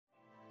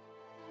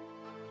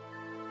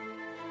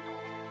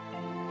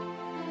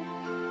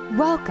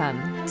Welcome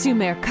to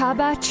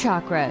Merkaba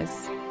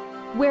Chakras,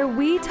 where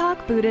we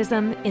talk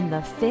Buddhism in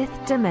the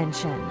fifth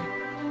dimension.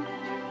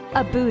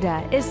 A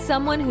Buddha is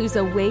someone who's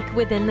awake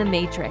within the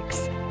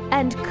matrix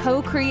and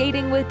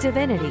co-creating with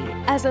divinity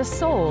as a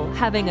soul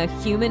having a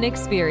human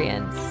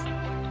experience.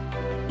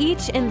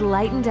 Each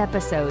enlightened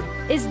episode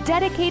is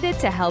dedicated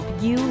to help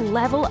you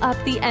level up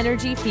the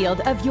energy field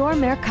of your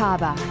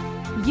Merkaba.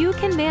 You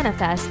can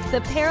manifest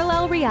the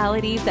parallel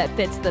reality that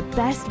fits the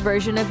best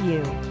version of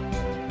you.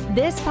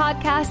 This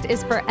podcast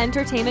is for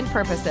entertainment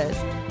purposes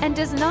and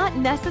does not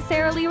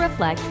necessarily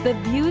reflect the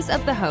views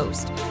of the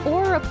host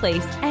or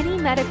replace any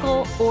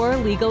medical or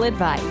legal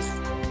advice.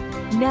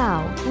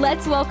 Now,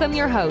 let's welcome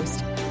your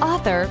host,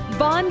 author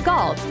Vaughn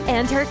Galt,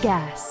 and her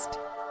guest.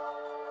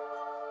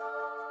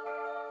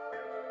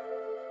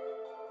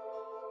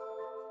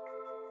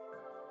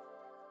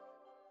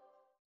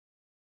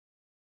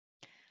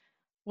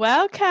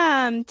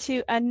 Welcome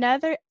to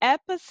another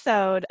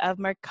episode of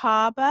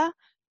Merkaba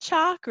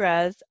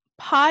Chakras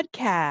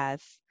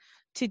podcast.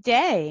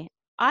 Today,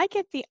 I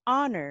get the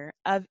honor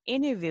of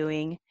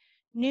interviewing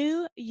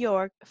New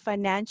York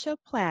financial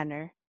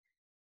planner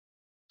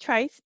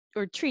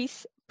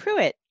Therese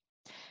Pruitt.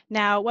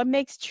 Now, what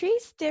makes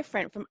Therese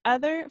different from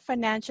other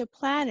financial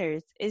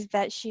planners is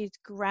that she's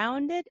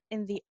grounded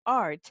in the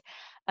art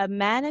of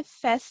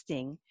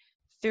manifesting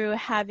through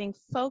having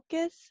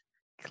focus,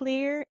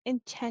 clear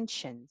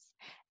intentions,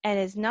 and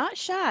is not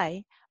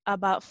shy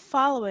about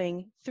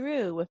following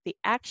through with the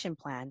action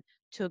plan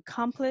to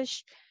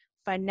accomplish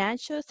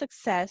financial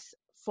success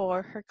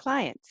for her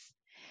clients.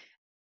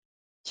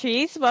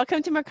 Therese,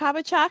 welcome to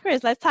Merkaba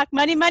Chakras. Let's talk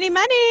money, money,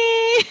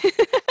 money.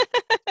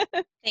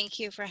 Thank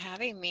you for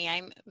having me.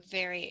 I'm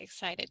very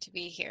excited to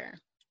be here.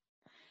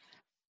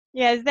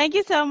 Yes, thank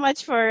you so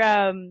much for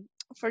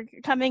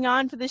coming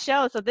on for the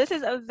show. So this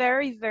is a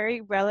very,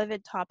 very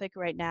relevant topic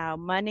right now.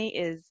 Money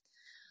is,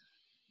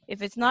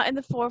 if it's not in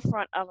the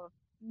forefront of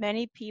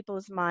many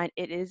people's mind,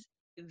 it is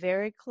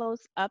very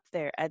close up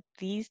there at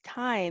these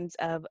times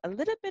of a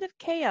little bit of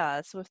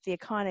chaos with the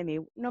economy,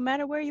 no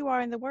matter where you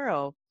are in the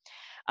world,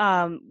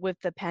 with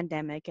the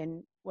pandemic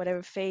and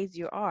whatever phase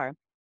you are.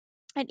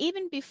 And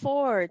even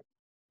before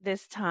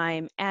this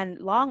time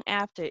and long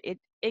after, it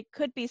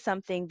could be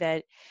something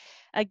that,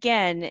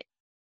 again,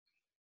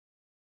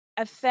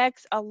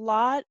 affects a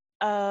lot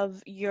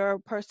of your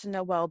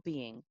personal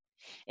well-being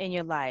in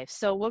your life.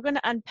 So we're going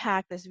to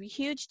unpack this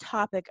huge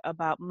topic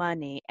about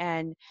money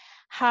and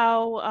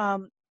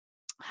how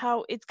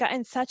it's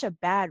gotten such a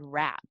bad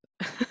rap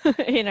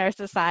in our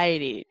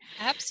society.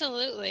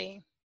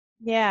 Absolutely.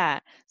 Yeah.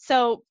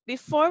 So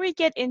before we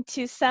get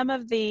into some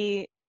of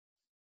the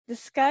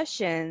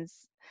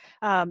discussions,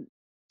 can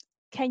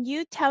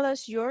you tell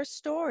us your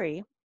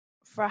story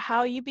for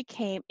how you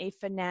became a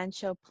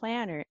financial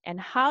planner and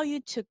how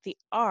you took the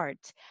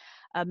art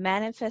of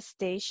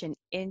manifestation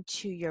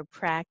into your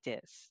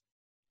practice?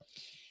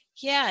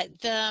 Yeah,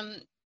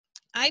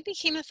 I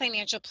became a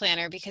financial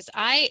planner because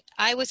I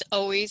was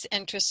always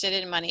interested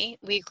in money.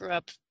 We grew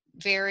up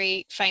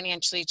very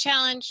financially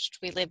challenged.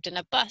 We lived in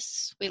a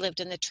bus. We lived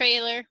in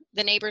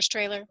the neighbor's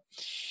trailer.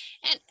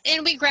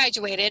 And we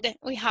graduated.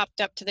 We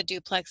hopped up to the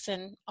duplex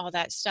and all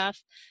that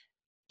stuff.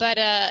 But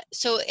as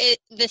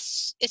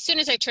soon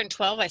as I turned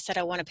 12, I said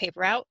I want a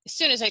paper out. As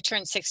soon as I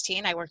turned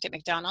 16, I worked at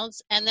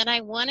McDonald's. And then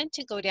I wanted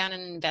to go down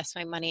and invest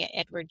my money at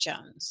Edward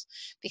Jones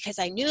because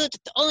I knew that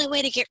the only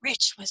way to get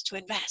rich was to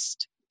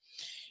invest.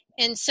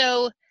 And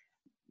so,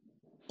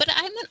 but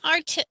I'm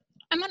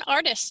an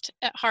artist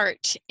at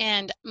heart,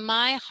 and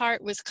my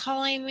heart was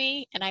calling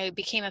me, and I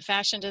became a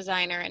fashion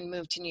designer and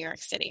moved to New York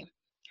City.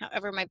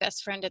 However, my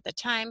best friend at the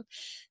time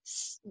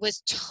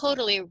was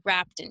totally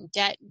wrapped in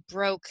debt,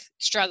 broke,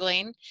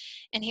 struggling,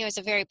 and he was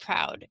a very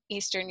proud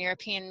Eastern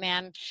European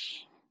man.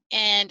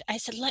 And I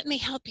said, let me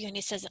help you. And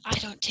he says, I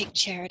don't take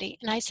charity.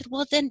 And I said,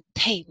 well, then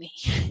pay me.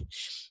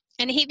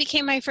 And he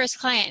became my first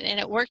client, and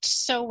it worked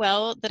so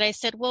well that I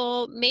said,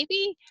 well,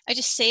 maybe I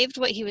just saved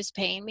what he was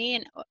paying me.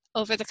 And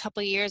over the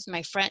couple of years,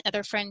 my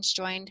other friends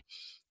joined.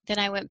 Then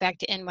I went back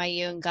to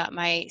NYU and got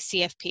my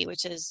CFP,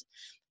 which is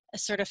a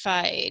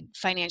certified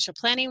financial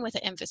planning with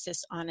an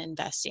emphasis on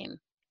investing.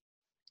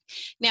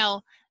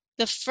 Now,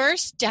 the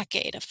first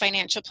decade of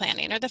financial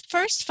planning, or the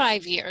first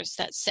 5 years,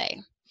 let's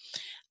say,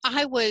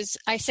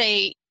 I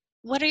say,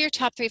 what are your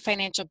top 3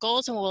 financial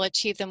goals, and we'll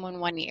achieve them in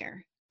 1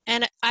 year.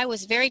 And I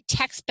was very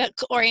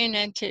textbook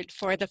oriented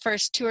for the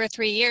first 2 or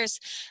 3 years,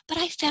 but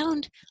I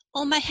found,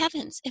 oh my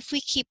heavens, if we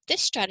keep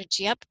this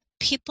strategy up,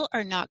 people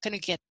are not going to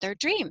get their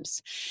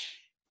dreams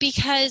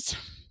because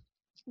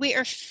we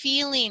are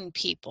feeling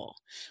people.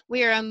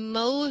 We are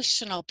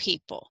emotional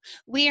people.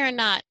 We are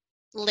not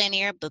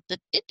linear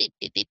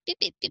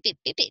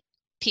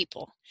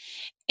people.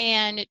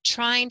 And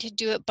trying to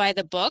do it by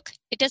the book,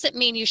 it doesn't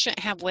mean you shouldn't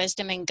have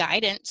wisdom and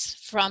guidance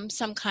from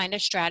some kind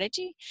of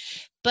strategy,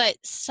 but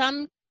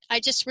I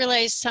just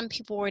realized some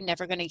people were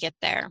never going to get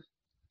there.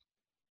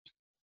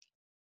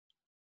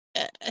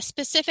 A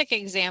specific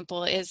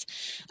example is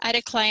I had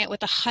a client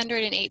with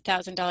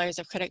 $108,000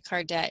 of credit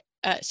card debt,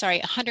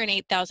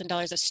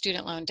 $108,000 of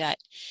student loan debt.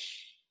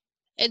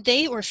 And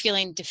they were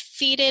feeling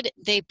defeated.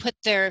 They put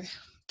their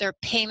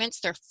payments,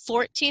 their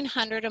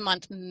 $1,400 a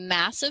month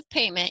massive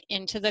payment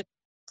into the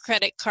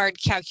credit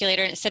card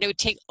calculator, and it said it would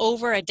take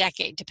over a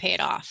decade to pay it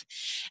off.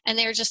 And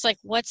they were just like,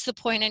 what's the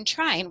point in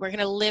trying? We're going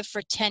to live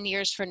for 10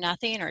 years for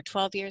nothing, or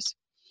 12 years.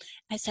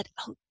 I said,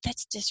 oh,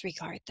 let's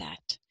disregard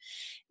that.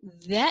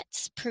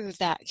 Let's prove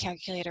that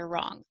calculator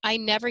wrong. I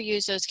never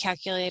use those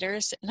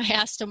calculators. And I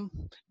asked them,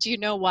 do you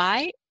know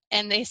why?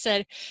 And they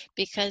said,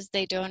 because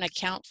they don't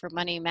account for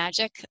money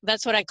magic.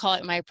 That's what I call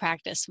it in my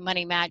practice,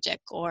 money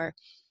magic, or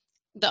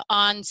the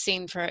on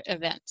scene for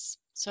events.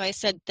 So I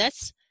said,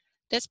 let's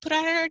put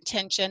out our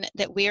intention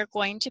that we are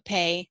going to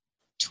pay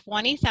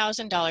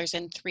 $20,000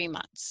 in 3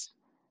 months.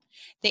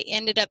 They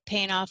ended up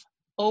paying off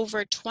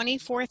over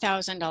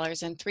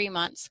 $24,000 in 3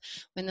 months,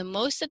 when the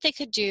most that they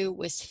could do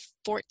was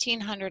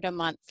 $1,400 a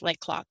month, like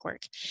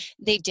clockwork.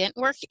 They didn't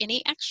work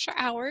any extra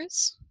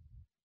hours.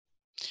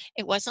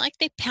 It wasn't like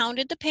they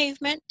pounded the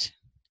pavement.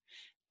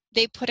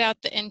 They put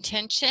out the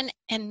intention,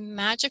 and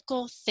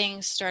magical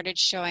things started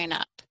showing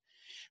up.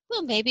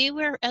 Well, maybe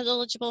we're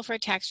eligible for a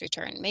tax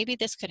return. Maybe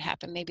this could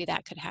happen. Maybe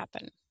that could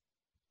happen.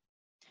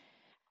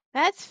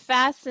 That's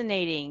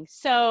fascinating.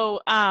 So,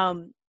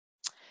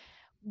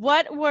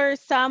 what were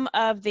some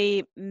of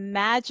the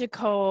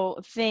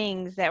magical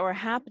things that were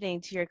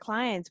happening to your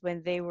clients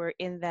when they were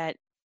in that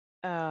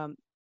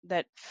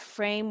that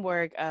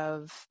framework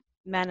of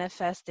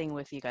manifesting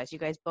with you guys? You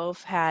guys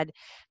both had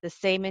the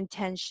same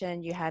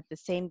intention. You had the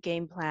same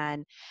game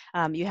plan.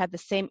 You had the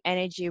same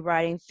energy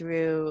riding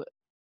through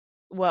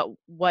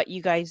what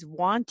you guys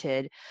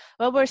wanted.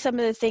 What were some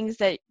of the things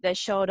that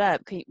showed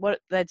up? What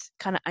that's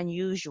kind of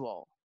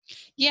unusual?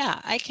 Yeah,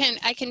 I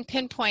can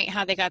pinpoint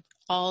how they got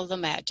all the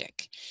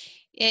magic.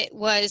 It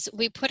was,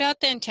 we put out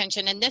the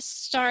intention, and this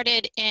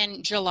started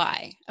in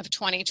July of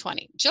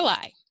 2020.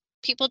 July.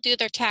 People do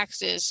their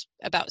taxes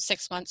about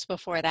 6 months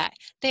before that.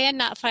 They had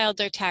not filed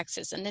their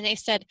taxes. And then they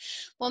said,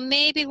 well,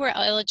 maybe we're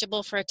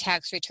eligible for a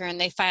tax return.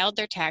 They filed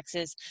their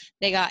taxes.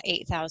 They got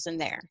 $8,000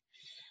 there.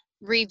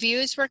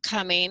 Reviews were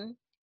coming,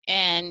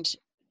 and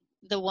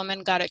the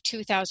woman got a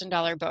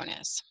 $2,000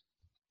 bonus.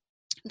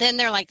 Then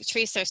they're like,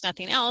 Therese, there's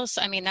nothing else.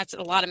 I mean, that's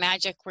a lot of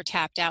magic. We're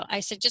tapped out.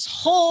 I said, just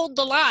hold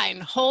the line,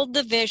 hold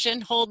the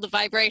vision, hold the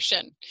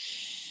vibration.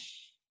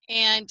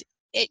 And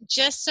it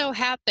just so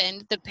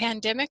happened the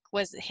pandemic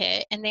was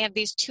hit, and they have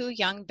these 2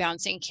 young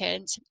bouncing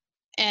kids.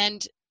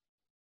 And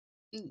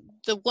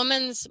the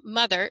woman's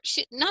mother,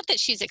 not that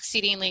she's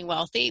exceedingly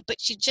wealthy,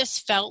 but she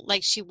just felt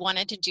like she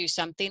wanted to do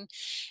something,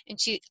 and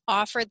she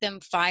offered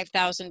them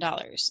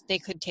 $5,000. They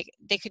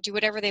could do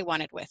whatever they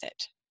wanted with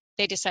it.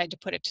 They decided to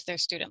put it to their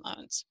student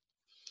loans.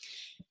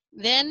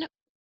 Then,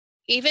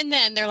 even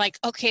then, they're like,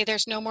 okay,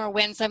 there's no more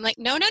wins. I'm like,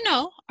 no.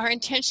 Our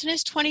intention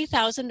is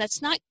 $20,000.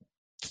 That's not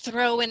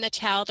throw in the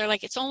towel. They're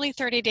like, it's only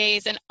 30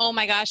 days. And oh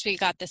my gosh, we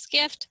got this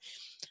gift.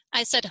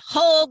 I said,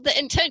 hold the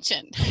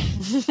intention.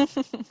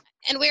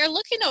 And we are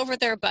looking over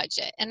their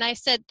budget. And I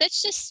said,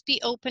 let's just be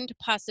open to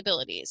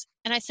possibilities.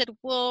 And I said,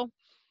 well,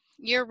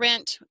 their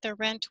rent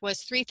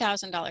was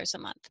 $3,000 a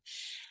month.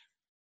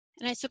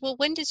 And I said, well,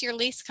 when does your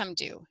lease come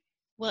due?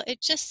 Well,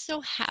 it just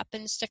so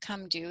happens to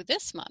come due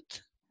this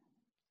month.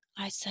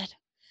 I said,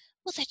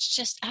 well, let's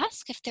just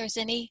ask if there's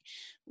any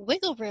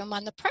wiggle room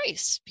on the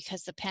price,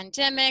 because the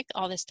pandemic,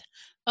 all this.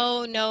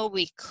 Oh, no,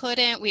 we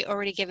couldn't. We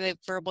already gave a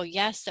verbal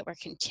yes that we're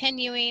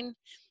continuing.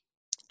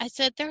 I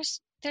said,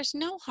 there's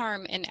no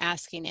harm in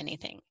asking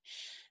anything.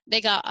 They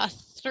got a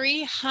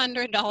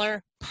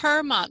 $300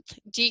 per month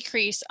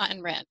decrease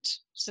on rent.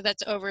 So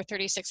that's over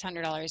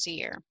 $3,600 a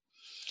year.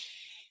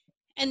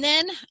 And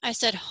then I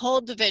said,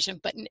 hold the vision.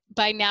 But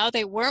by now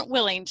they weren't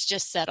willing to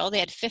just settle. They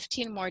had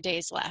 15 more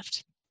days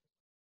left.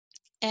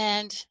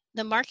 And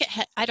the market,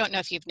 I don't know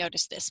if you've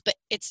noticed this, but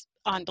it's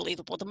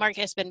unbelievable. The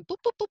market has been boop,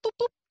 boop, boop, boop,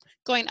 boop,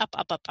 going up,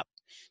 up, up, up.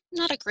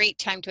 Not a great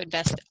time to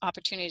invest.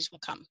 Opportunities will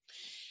come.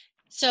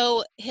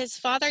 So his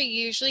father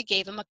usually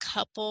gave him a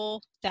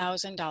couple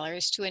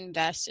 $1,000s to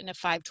invest in a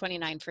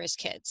 529 for his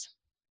kids.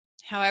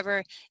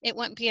 However, it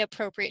wouldn't be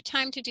appropriate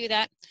time to do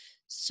that.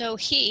 So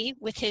he,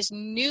 with his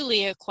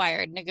newly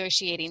acquired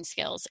negotiating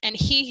skills, and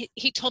he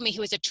told me he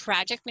was a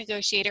tragic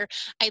negotiator.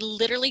 I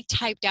literally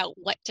typed out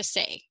what to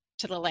say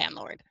to the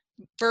landlord,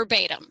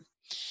 verbatim.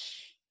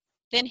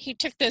 Then he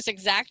took those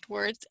exact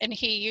words and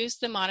he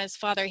used them on his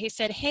father. He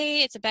said,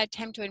 hey, it's a bad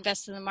time to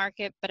invest in the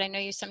market, but I know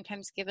you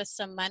sometimes give us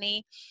some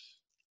money.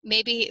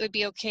 Maybe it would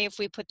be okay if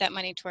we put that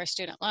money to our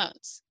student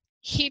loans.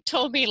 He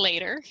told me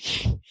later,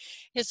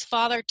 his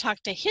father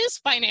talked to his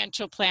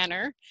financial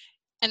planner,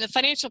 and the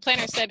financial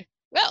planner said,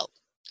 well,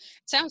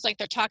 it sounds like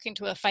they're talking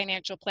to a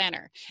financial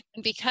planner.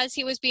 And because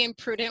he was being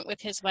prudent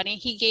with his money,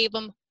 he gave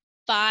him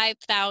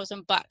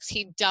 $5,000.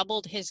 He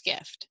doubled his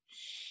gift.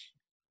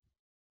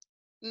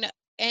 No,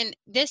 and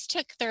this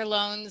took their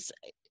loans,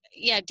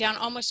 down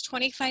almost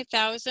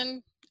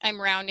 $25,000.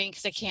 I'm rounding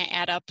because I can't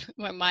add up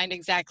my mind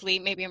exactly.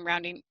 Maybe I'm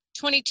rounding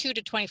 22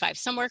 to 25,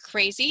 somewhere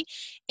crazy,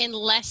 in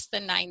less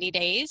than 90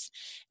 days,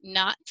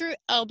 not through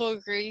elbow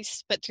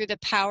grease, but through the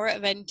power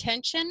of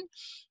intention.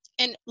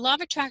 And law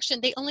of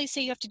attraction, they only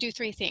say you have to do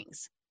 3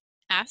 things: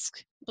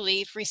 ask,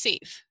 believe,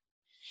 receive.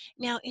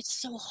 Now, it's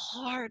so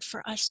hard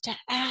for us to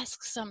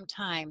ask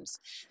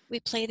sometimes. We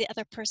play the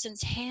other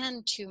person's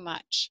hand too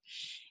much,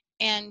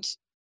 and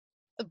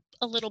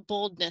a little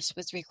boldness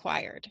was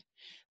required.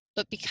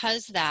 But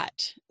because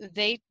that,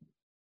 they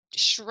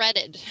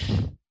shredded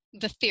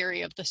the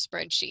theory of the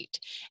spreadsheet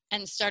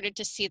and started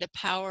to see the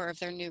power of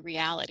their new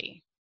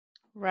reality.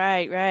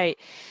 Right.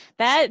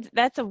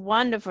 That's a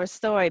wonderful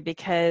story,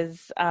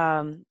 because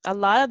a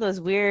lot of those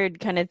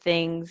weird kind of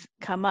things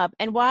come up.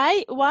 And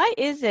why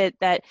is it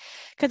that?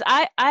 Because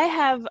I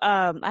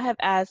have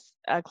asked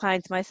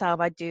clients myself.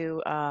 I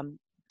do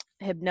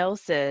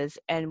hypnosis,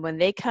 and when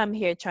they come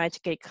here trying to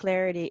get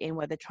clarity in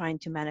what they're trying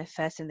to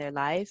manifest in their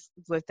life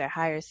with their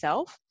higher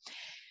self,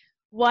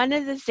 one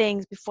of the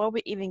things before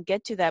we even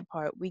get to that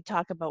part, we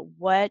talk about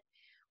what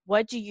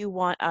do you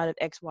want out of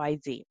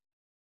XYZ.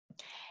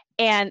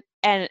 And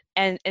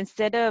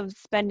instead of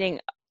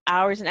spending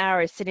hours and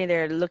hours sitting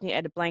there looking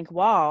at a blank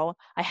wall,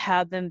 I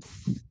have them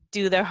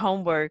do their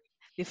homework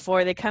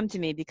before they come to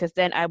me, because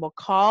then I will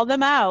call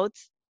them out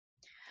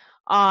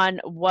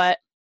on what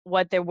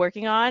they're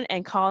working on,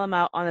 and call them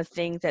out on the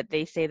things that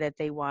they say that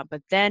they want.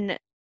 But then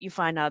you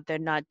find out they're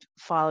not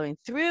following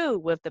through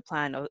with the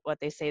plan of what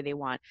they say they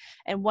want.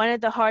 And one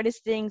of the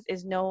hardest things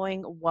is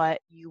knowing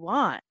what you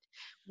want.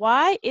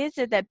 Why is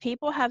it that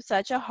people have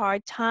such a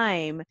hard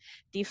time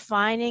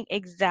defining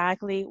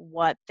exactly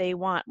what they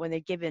want when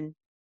they're given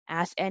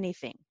ask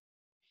anything?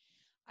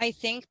 I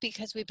think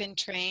because we've been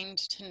trained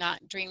to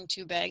not dream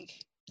too big.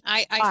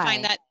 I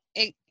find Why?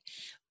 that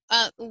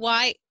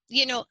why,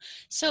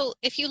 so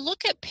if you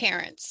look at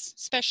parents,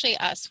 especially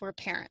us, we're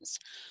parents.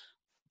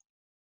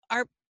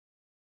 Our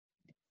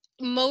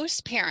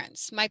most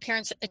parents, my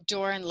parents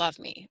adore and love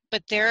me,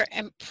 but their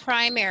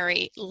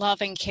primary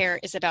love and care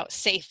is about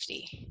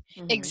safety,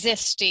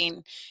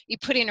 existing, you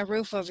putting a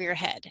roof over your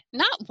head,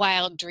 not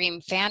wild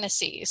dream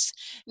fantasies,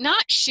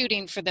 not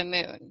shooting for the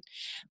moon.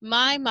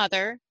 My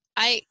mother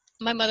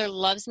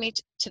loves me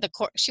to the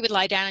core. She would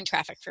lie down in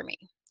traffic for me,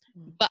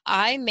 but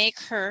I make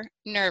her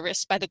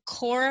nervous by the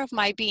core of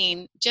my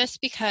being,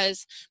 just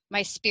because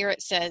my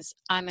spirit says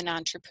I'm an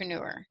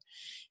entrepreneur.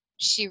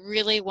 She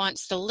really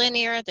wants the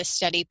linear, the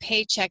steady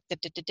paycheck,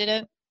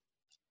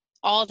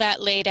 all that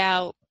laid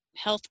out,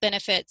 health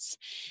benefits.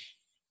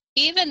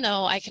 Even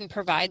though I can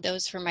provide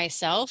those for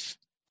myself,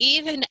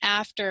 even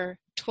after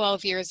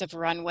 12 years of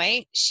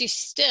runway, she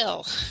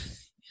still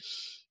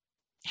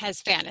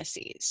has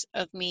fantasies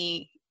of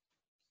me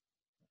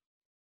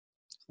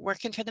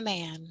working for the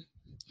man.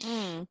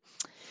 Do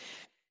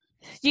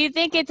you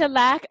think it's a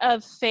lack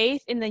of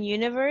faith in the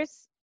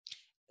universe?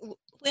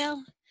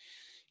 Well,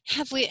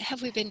 have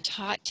we been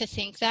taught to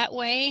think that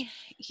way?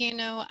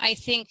 I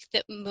think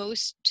that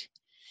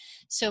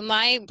so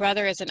my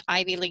brother is an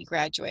Ivy League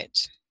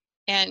graduate,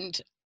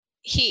 and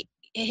he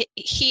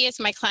is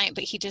my client,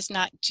 but he does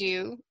not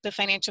do the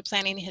financial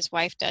planning. His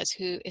wife does,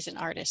 who is an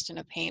artist and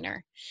a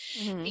painter,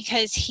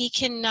 because he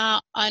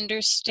cannot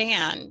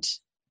understand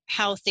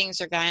how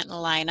things are going to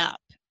line up.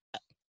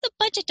 The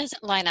budget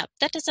doesn't line up.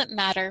 That doesn't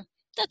matter.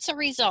 That's a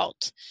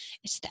result.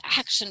 It's the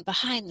action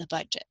behind the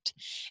budget.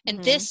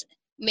 And this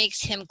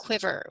makes him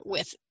quiver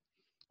with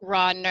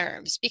raw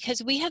nerves,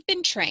 because we have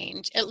been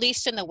trained, at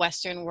least in the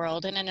Western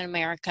world and in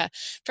America,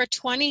 for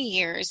 20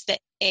 years that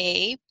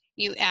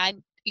you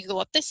go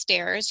up the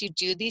stairs, you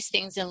do these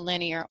things in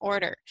linear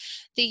order.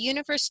 The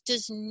universe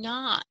does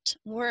not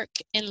work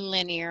in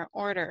linear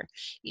order.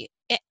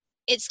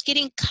 It's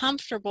getting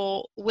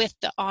comfortable with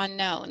the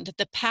unknown, that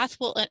the path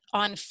will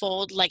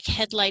unfold like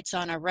headlights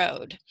on a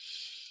road.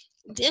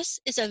 This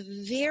is a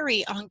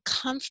very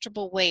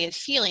uncomfortable way of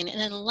feeling.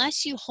 And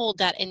unless you hold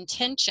that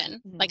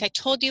intention, like I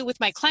told you with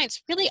my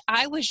clients, really,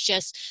 I was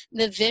just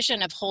the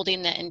vision of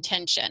holding the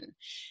intention.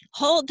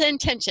 Hold the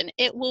intention.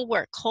 It will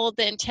work. Hold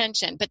the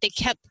intention. But they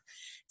kept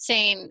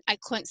saying I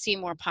couldn't see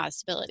more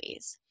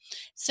possibilities.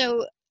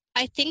 So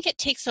I think it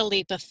takes a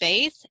leap of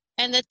faith,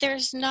 and that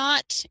there's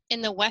not,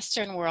 in the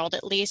Western world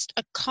at least,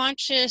 a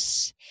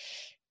conscious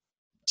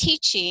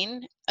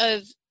teaching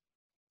of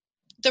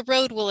the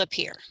road will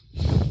appear.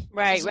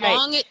 Right.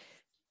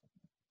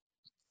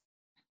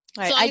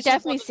 I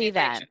definitely see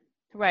that.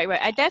 Right.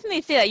 I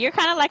definitely see that. You're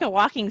kind of like a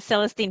walking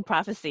Celestine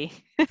prophecy.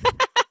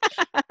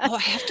 Oh, I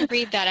have to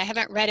read that. I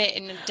haven't read it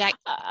in 2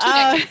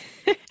 decades.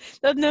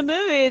 The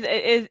movie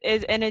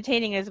is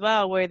entertaining as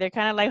well, where they're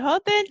kind of like,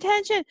 hold the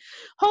intention,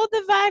 hold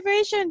the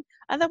vibration.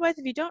 Otherwise,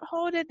 if you don't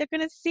hold it, they're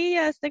going to see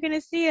us.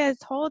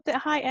 Hold the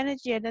high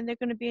energy, and then they're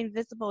going to be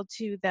invisible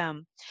to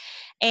them.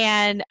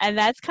 And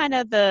that's kind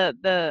of the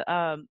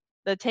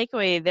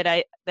takeaway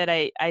that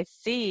I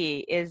see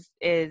is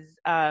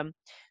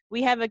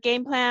we have a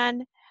game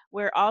plan.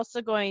 We're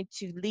also going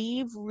to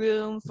leave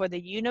room for the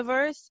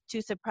universe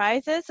to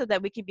surprise us, so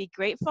that we can be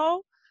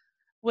grateful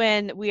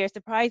when we are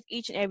surprised,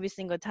 each and every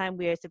single time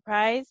we are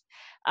surprised.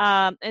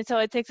 And so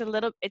it takes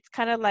it's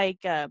kind of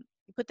like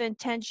you put the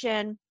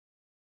intention,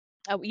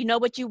 you know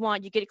what you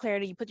want, you get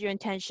clarity, you put your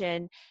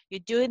intention, you're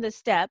doing the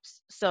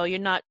steps, so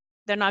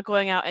they're not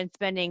going out and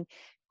spending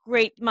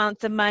great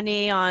amounts of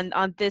money on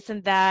this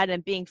and that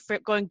and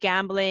going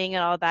gambling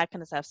and all that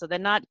kind of stuff. So they're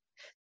not,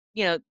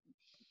 you know,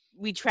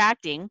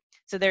 retracting.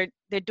 So they're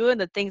doing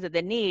the things that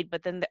they need,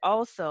 but then they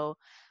also,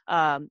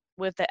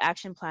 with the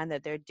action plan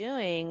that they're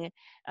doing,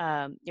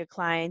 your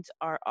clients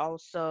are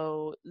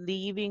also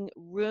leaving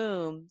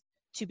room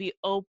to be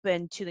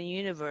open to the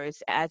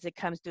universe as it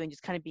comes to, and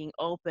just kind of being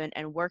open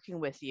and working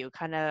with you.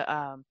 Kind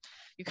of,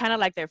 you're kind of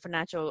like their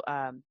financial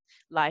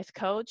life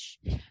coach.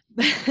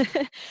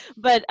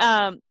 But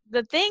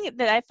the thing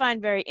that I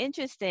find very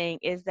interesting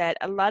is that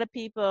a lot of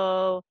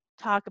people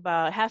talk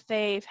about have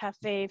faith,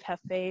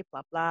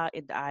 blah blah.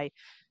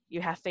 You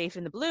have faith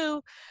in the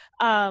blue,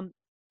 and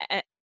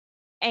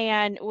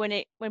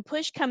when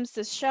push comes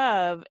to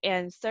shove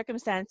and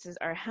circumstances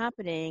are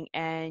happening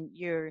and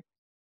you're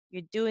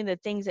doing the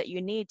things that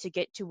you need to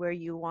get to where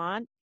you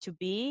want to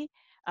be,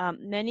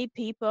 many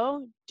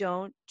people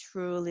don't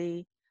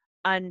truly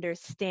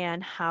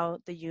understand how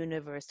the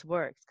universe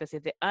works. Because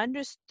if they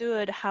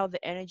understood how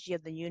the energy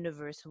of the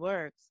universe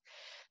works,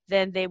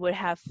 then they would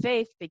have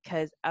faith,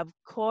 because of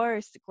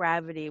course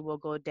gravity will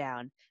go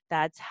down.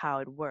 That's how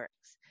it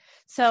works.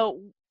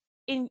 So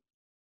in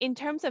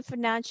terms of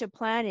financial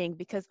planning,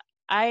 because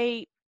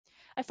I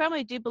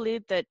firmly do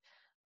believe that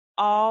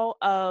all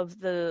of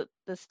the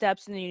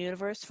steps in the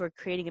universe for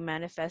creating and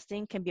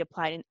manifesting can be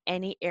applied in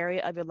any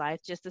area of your life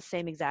just the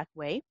same exact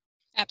way.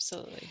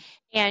 Absolutely.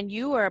 And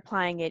you are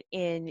applying it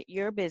in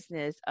your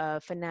business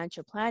of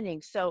financial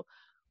planning. So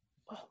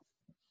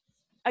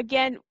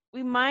again,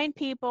 remind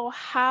people,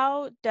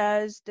 how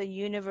does the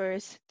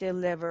universe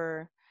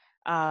deliver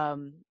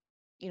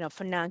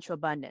financial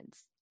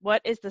abundance?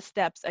 What is the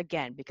steps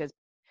again?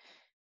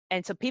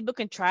 And so people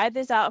can try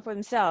this out for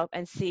themselves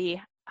and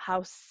see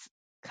how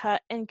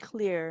cut and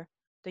clear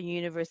the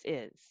universe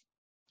is.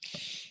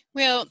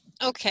 Well,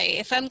 okay,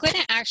 if I'm going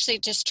to actually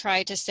just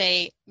try to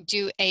say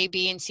do A,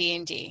 B, and C,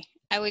 and D,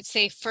 I would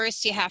say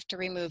first you have to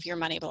remove your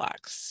money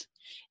blocks.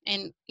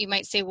 And you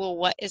might say, well,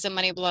 what is a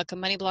money block? A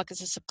money block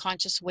is a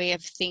subconscious way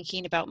of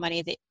thinking about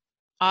money that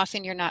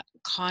often you're not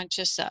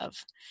conscious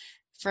of.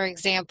 For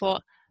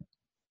example,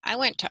 I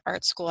went to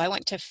art school, I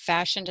went to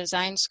fashion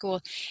design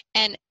school,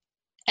 and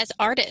as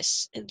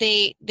artists,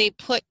 they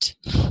put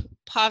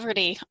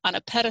poverty on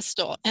a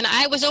pedestal. And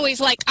I was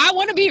always like, I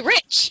want to be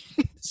rich.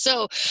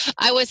 So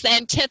I was the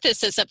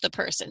antithesis of the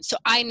person. So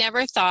I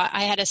never thought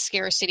I had a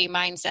scarcity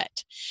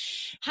mindset.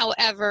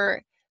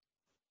 However,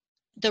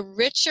 the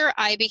richer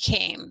I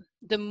became,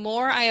 the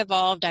more I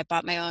evolved, I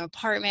bought my own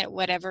apartment,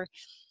 whatever,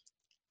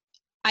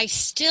 I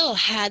still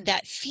had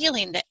that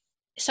feeling that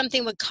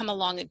something would come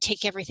along and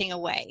take everything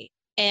away.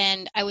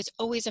 And I was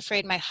always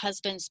afraid my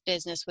husband's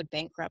business would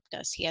bankrupt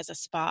us. He has a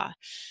spa.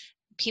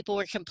 People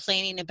were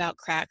complaining about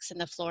cracks in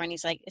the floor, and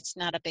he's like, it's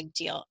not a big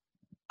deal.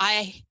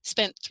 I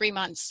spent 3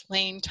 months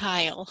laying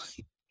tile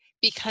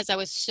because I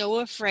was so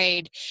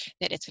afraid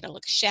that it's going to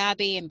look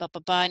shabby and blah,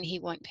 blah, blah, and he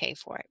wouldn't pay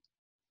for it.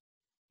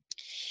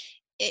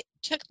 It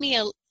took me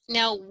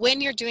now when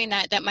you're doing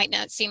that, that might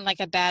not seem like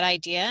a bad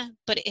idea,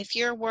 but if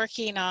you're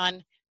working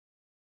on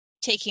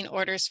taking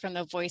orders from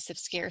the voice of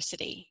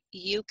scarcity,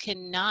 you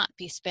cannot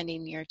be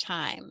spending your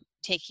time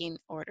taking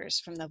orders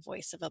from the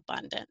voice of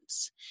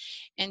abundance.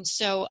 And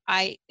so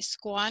I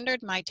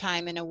squandered my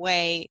time in a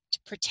way to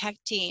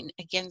protecting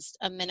against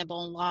a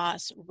minimal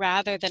loss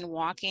rather than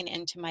walking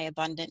into my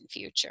abundant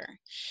future.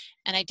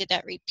 And I did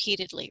that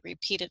repeatedly.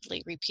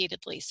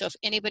 So if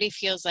anybody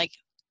feels like,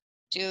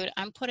 dude,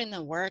 I'm putting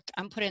the work,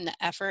 I'm putting the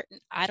effort, and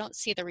I don't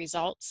see the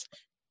results,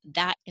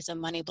 that is a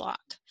money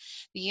block.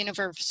 The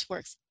universe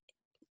works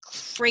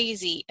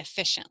crazy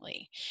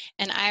efficiently.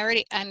 And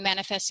I'm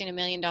manifesting $1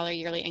 million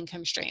yearly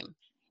income stream.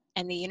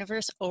 And the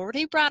universe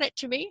already brought it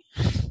to me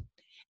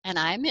and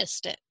I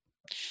missed it.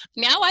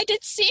 Now I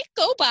did see it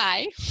go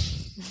by.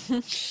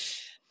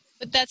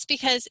 But that's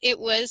because it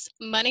was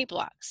money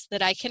blocks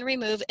that I can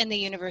remove, and the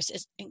universe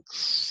is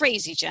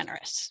crazy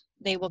generous.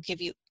 They will give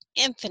you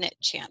infinite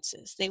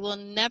chances. They will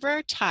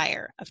never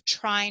tire of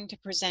trying to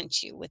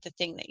present you with the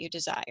thing that you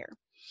desire.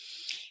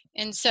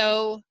 And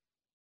so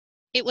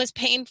it was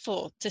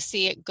painful to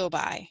see it go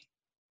by,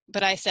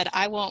 but I said,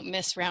 I won't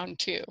miss round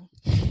 2.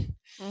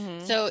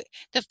 Mm-hmm. So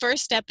the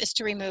first step is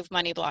to remove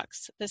money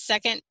blocks. The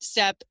second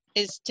step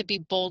is to be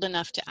bold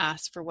enough to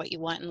ask for what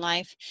you want in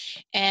life.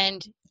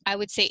 And I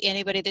would say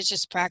anybody that's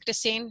just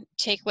practicing,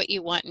 take what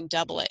you want and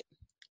double it.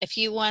 If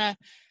you want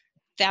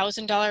a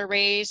 $1,000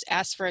 raise,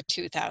 ask for a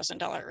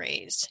 $2,000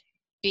 raise,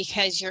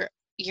 because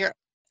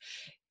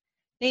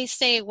they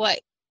say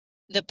what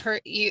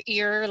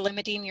you're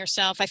limiting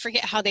yourself. I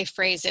forget how they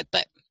phrase it,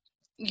 but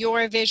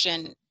your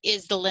vision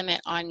is the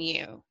limit on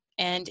you.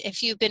 And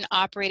if you've been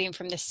operating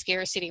from the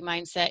scarcity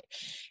mindset,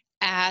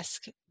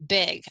 ask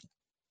big.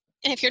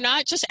 And if you're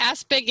not, just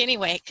ask big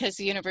anyway, because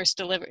the universe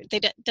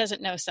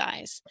doesn't know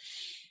size.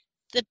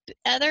 The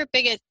other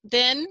biggest,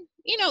 then,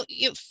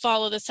 you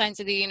follow the signs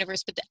of the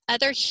universe. But the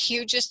other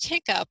hugest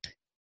hiccup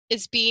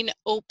is being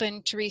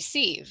open to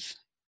receive.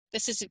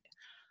 This is,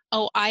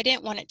 oh, I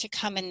didn't want it to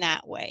come in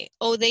that way.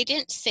 Oh, they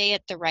didn't say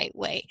it the right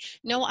way.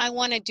 No, I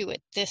want to do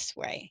it this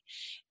way.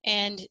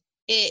 And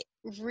it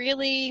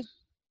really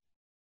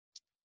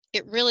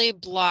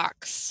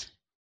blocks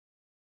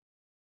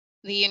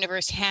the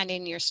universe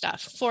handing your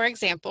stuff. For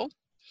example,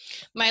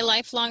 my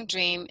lifelong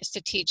dream is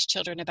to teach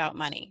children about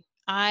money.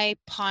 I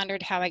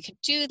pondered how I could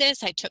do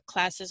this. I took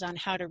classes on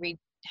how to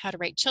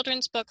write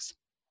children's books.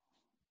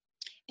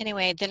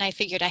 Anyway, then I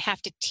figured I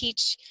have to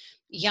teach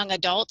young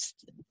adults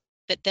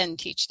that then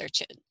teach their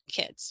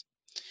kids.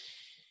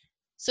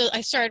 So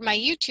I started my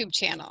YouTube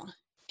channel,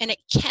 and it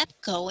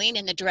kept going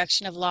in the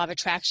direction of law of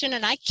attraction,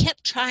 and I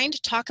kept trying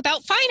to talk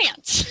about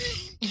finance.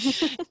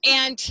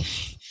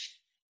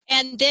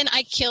 And then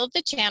I killed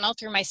the channel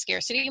through my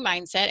scarcity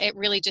mindset. It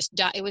really just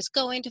died. It was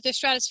going to the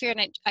stratosphere,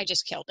 and I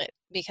just killed it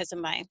because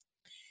of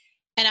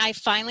and I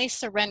finally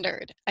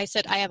surrendered. I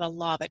said, I have a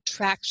law of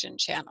attraction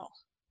channel.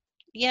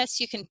 Yes,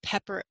 you can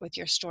pepper it with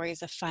your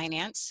stories of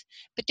finance,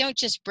 but don't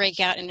just break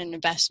out in an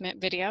investment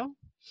video.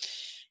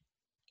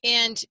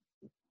 And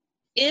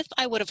if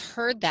I would have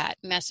heard that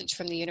message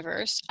from the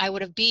universe, I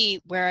would have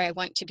been where I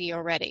want to be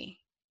already.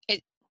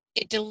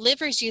 It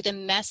delivers you the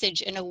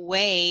message in a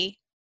way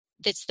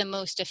that's the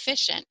most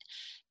efficient,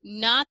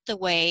 not the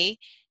way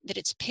that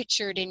it's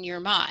pictured in your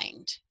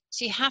mind.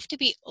 So you have to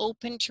be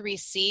open to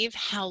receive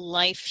how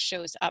life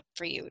shows up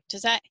for you.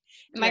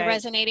 Am I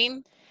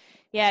resonating?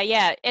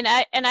 Yeah. And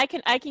I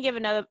can give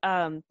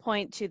another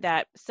point to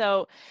that.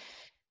 So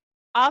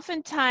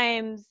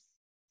oftentimes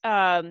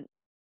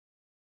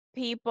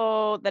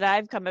people that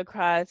I've come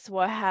across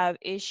will have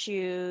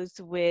issues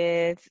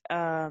with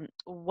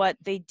what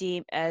they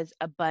deem as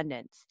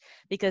abundance,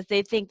 because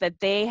they think that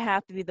they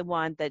have to be the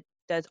one that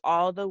does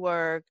all the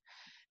work,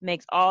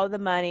 makes all the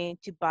money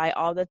to buy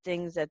all the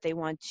things that they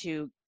want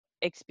to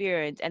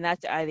experience, and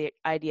that's the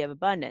idea of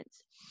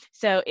abundance.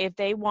 So if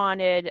they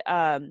wanted,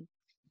 I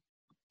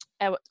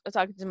was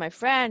talking to my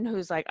friend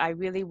who's like, I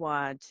really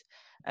want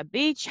a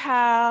beach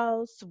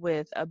house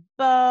with a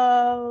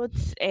boat,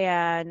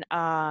 and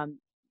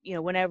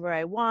whenever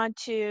I want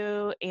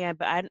to,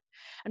 but I'm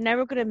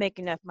never going to make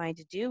enough money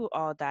to do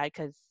all that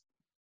because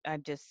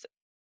I'm just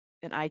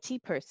an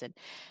IT person.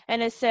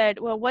 And I said,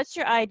 well, what's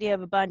your idea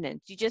of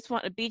abundance? You just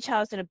want a beach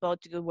house and a boat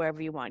to go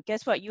wherever you want.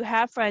 Guess what? You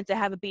have friends that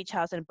have a beach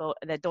house and a boat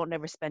that don't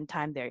ever spend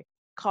time there.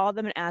 Call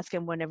them and ask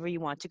them whenever you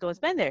want to go and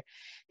spend there.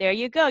 There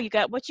you go. You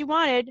got what you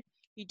wanted.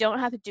 You don't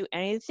have to do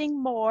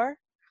anything more.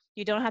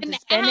 You don't have to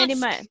spend any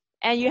money.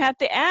 And you have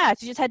to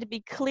ask. You just had to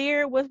be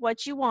clear with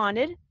what you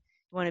wanted. You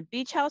want a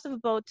beach house or a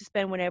boat to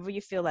spend whenever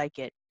you feel like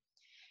it.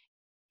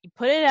 You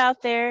put it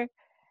out there.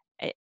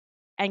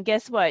 And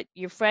guess what?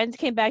 Your friends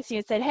came back to you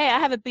and said, hey, I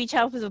have a beach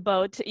house with a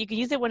boat. You can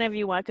use it whenever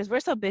you want, because we're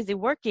so busy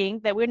working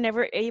that we're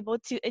never able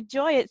to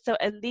enjoy it. So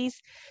at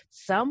least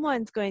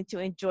someone's going to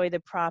enjoy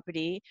the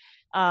property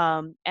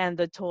and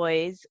the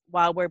toys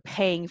while we're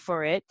paying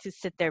for it to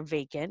sit there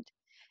vacant.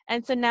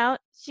 And so now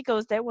she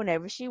goes there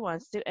whenever she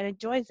wants to and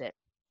enjoys it.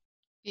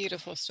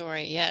 Beautiful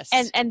story, yes.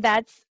 And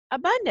that's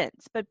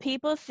abundance. But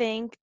people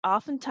think,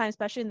 oftentimes,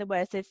 especially in the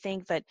West, they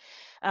think that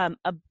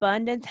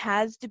abundance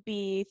has to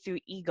be through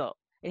ego.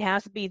 It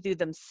has to be through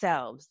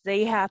themselves.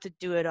 They have to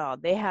do it all.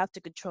 They have to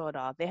control it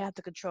all. They have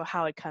to control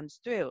how it comes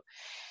through.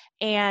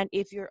 And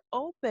if you're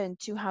open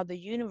to how the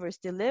universe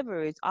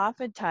delivers,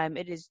 oftentimes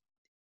it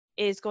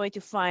is going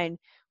to find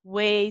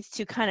ways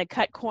to kind of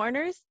cut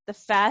corners. The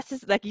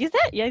fastest, like you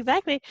said, yeah,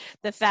 exactly.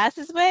 The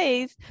fastest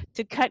ways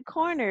to cut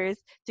corners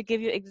to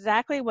give you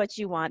exactly what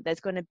you want that's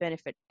going to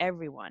benefit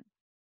everyone,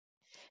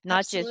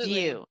 not Absolutely. just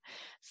you.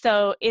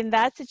 So in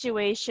that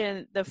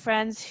situation, the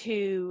friends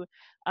who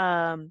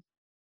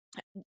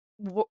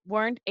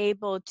weren't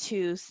able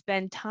to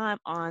spend time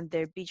on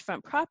their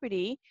beachfront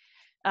property,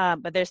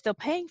 but they're still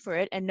paying for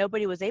it, and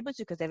nobody was able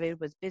to because everybody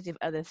was busy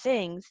with other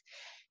things,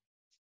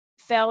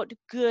 felt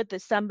good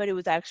that somebody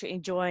was actually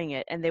enjoying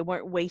it and they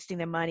weren't wasting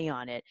their money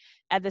on it.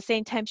 At the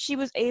same time, she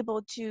was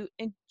able to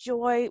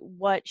enjoy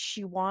what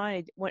she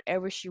wanted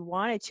whenever she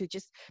wanted to.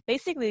 Just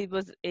basically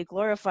was a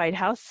glorified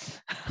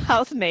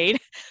housemaid.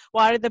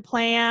 Water the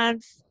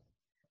plants,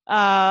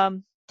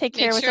 take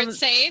care of it's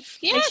safe.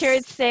 Yes. Make sure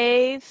it's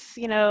safe.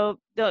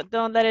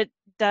 Don't let it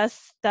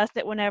dust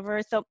it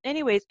whenever. So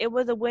anyways, it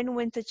was a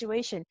win-win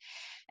situation.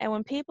 And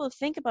when people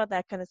think about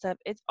that kind of stuff,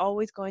 it's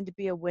always going to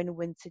be a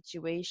win-win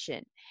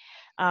situation.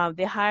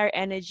 The higher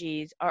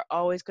energies are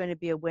always going to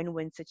be a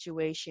win-win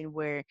situation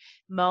where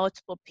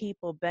multiple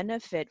people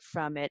benefit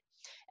from it.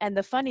 And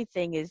the funny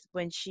thing is,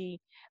 when she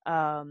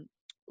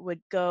would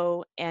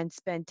go and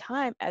spend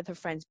time at her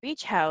friend's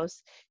beach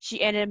house,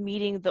 she ended up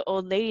meeting the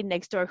old lady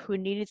next door who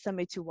needed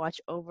somebody to watch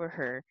over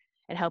her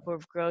and help her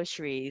with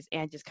groceries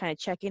and just kind of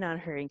checking on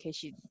her in case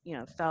she,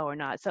 fell or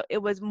not. So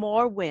it was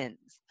more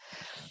wins.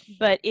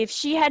 But if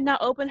she had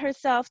not opened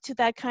herself to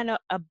that kind of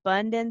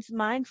abundance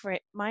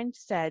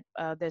mindset,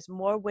 there's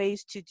more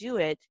ways to do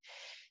it,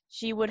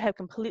 she would have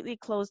completely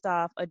closed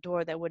off a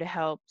door that would have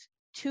helped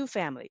two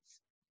families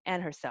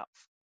and herself.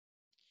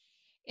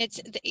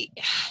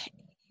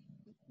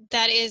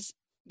 That is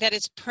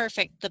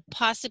perfect. The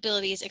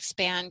possibilities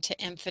expand to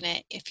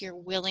infinite if you're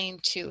willing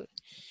to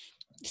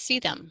see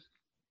them.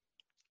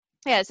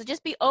 Yeah, so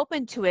just be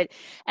open to it.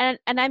 And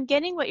I'm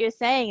getting what you're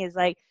saying is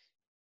like,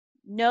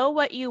 know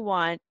what you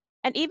want.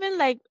 And even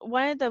like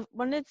one of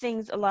the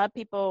things a lot of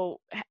people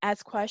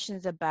ask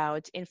questions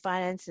about in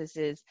finances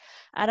is,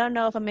 I don't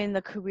know if I'm in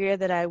the career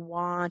that I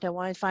want. I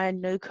want to find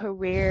a new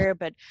career,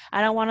 but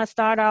I don't want to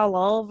start all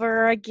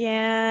over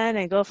again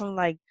and go from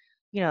like,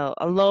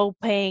 a low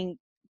paying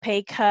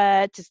pay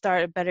cut to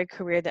start a better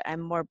career that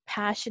I'm more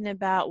passionate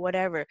about,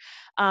 whatever.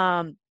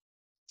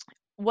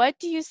 What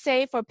do you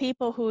say for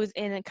people who's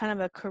in a kind of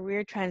a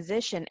career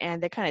transition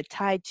and they're kind of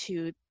tied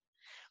to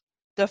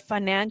the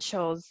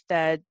financials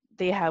that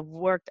they have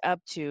worked up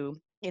to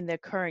in their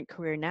current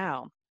career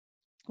now?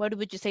 What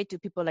would you say to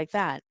people like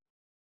that?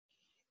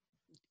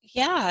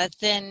 Yeah,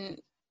 then,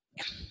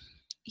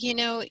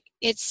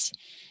 it's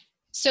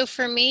so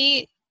for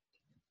me,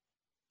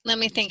 let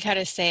me think how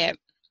to say it.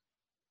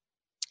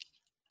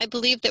 I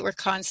believe that we're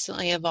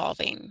constantly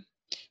evolving.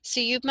 So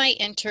you might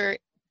enter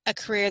a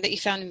career that you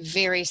found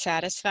very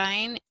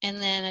satisfying,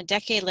 and then a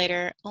decade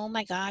later, oh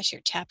my gosh,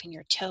 you're tapping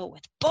your toe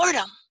with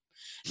boredom.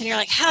 And you're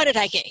like, how did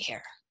I get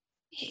here?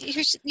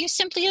 You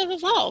simply have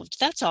evolved.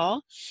 That's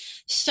all.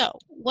 So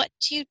what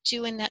do you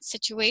do in that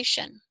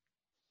situation?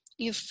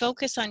 You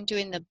focus on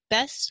doing the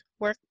best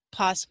work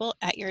possible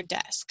at your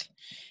desk.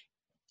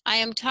 I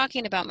am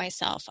talking about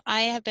myself.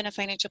 I have been a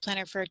financial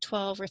planner for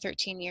 12 or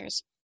 13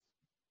 years.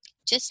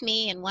 Just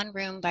me in one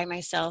room by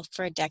myself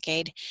for a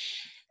decade.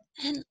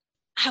 And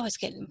I was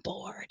getting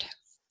bored.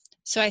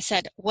 So I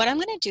said, what I'm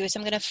going to do is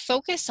I'm going to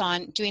focus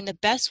on doing the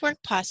best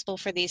work possible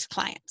for these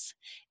clients.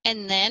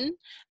 And then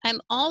I'm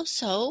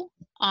also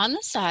on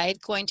the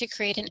side going to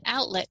create an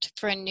outlet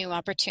for a new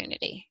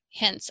opportunity.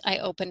 Hence, I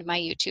opened my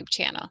YouTube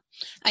channel.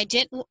 I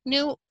didn't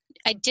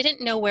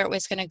know where it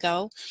was going to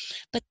go,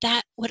 but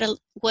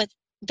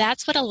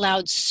that's what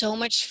allowed so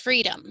much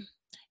freedom.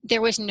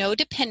 There was no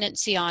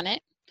dependency on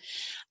it.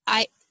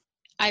 I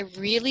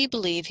really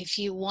believe if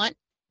you want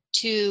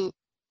to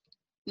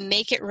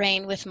make it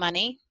rain with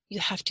money, you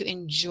have to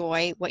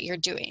enjoy what you're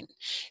doing,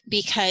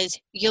 because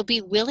you'll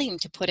be willing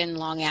to put in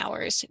long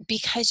hours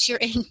because you're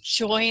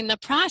enjoying the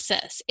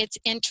process. It's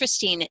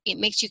interesting. It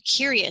makes you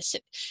curious.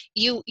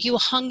 You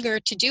hunger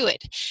to do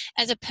it,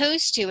 as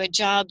opposed to a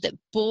job that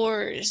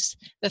bores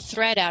the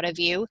thread out of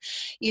you.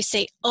 You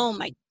say, oh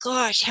my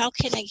gosh, how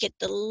can I get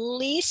the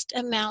least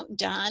amount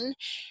done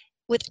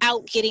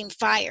without getting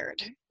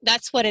fired?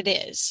 That's what it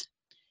is.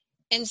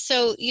 And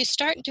so you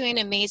start doing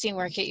amazing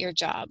work at your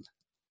job.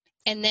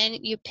 And then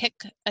you pick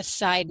a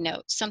side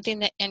note, something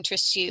that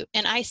interests you.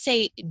 And I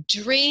say,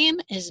 dream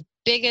as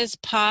big as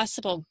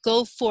possible.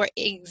 Go for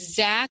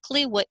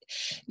exactly what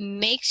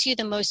makes you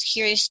the most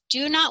curious.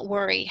 Do not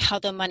worry how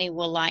the money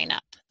will line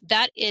up.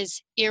 That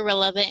is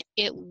irrelevant.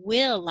 It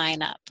will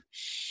line up.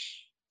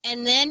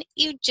 And then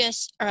you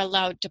just are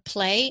allowed to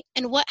play.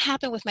 And what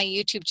happened with my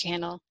YouTube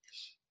channel?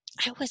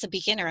 I was a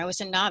beginner. I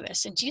was a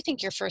novice. And do you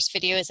think your first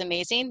video is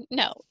amazing?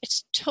 No,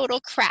 it's total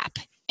crap.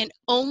 And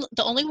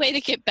the only way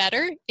to get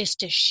better is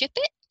to ship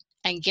it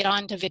and get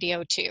on to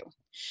video 2.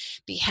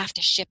 But you have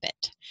to ship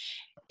it.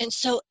 And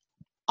so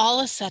all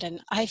of a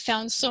sudden, I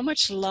found so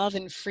much love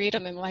and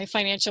freedom in my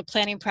financial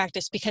planning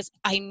practice because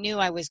I knew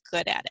I was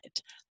good at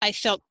it. I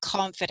felt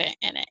confident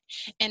in it.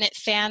 And it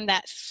fanned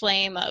that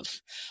flame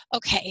of,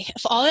 okay,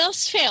 if all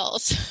else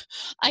fails,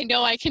 I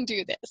know I can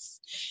do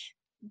this.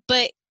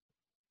 But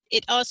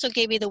it also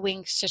gave me the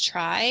wings to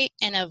try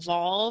and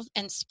evolve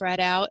and spread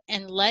out,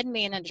 and led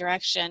me in a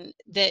direction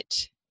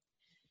that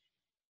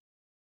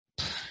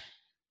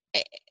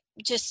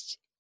just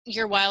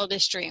your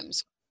wildest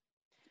dreams.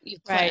 You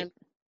plan.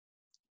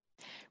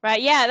 Right.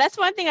 Yeah, that's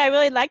one thing I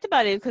really liked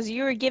about it, because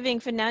you were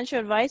giving financial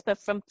advice, but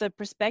from the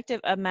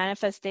perspective of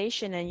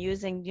manifestation and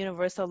using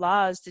universal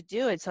laws to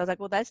do it. So I was like,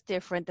 well, that's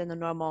different than the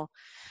normal.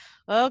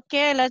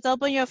 Okay, let's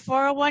open your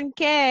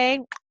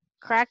 401k,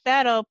 crack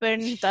that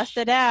open, dust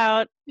it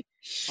out.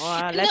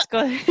 Let's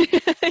go.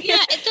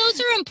 Yeah, those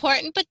are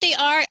important, but they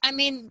are,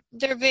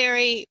 they're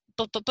very,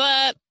 but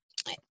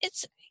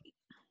it's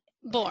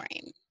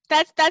boring.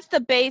 That's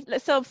the base.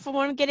 So from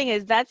what I'm getting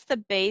is that's the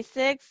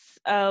basics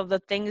of the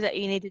things that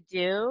you need to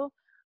do.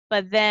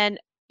 But then,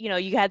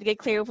 you have to get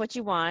clear with what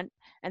you want.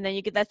 And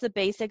then that's the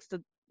basics,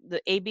 the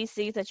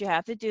ABCs that you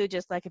have to do.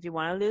 Just like if you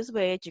want to lose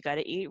weight, you got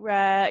to eat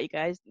right. You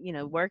guys,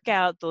 work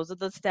out. Those are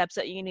the steps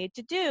that you need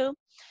to do.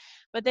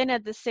 But then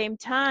at the same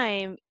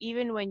time,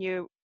 even when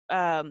you're,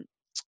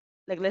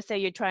 like, let's say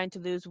you're trying to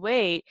lose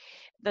weight,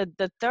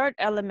 the third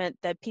element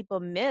that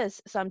people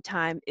miss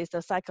sometimes is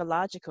the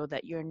psychological,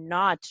 that you're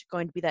not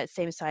going to be that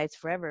same size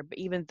forever. But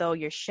even though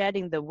you're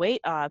shedding the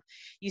weight off,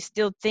 you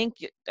still think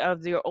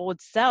of your old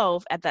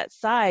self at that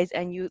size,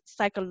 and you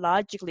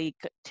psychologically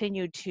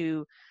continue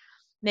to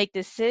make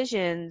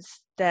decisions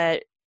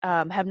that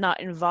have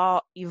not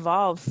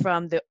evolved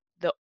from the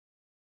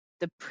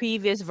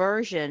previous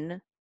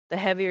version, the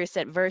heavier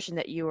set version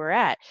that you were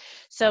at.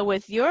 So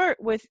with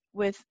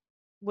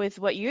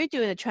what you're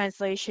doing, the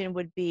translation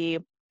would be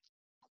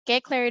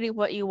get clarity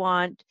what you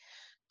want,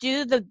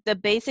 do the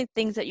basic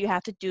things that you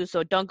have to do.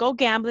 So don't go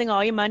gambling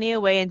all your money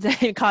away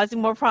and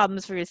causing more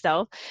problems for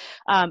yourself.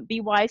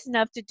 Be wise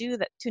enough to do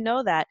that, to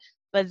know that.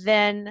 But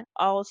then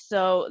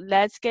also,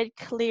 let's get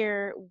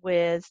clear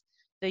with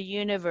the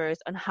universe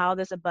on how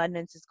this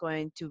abundance is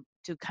going to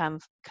come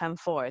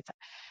forth.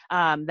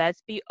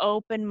 Let's be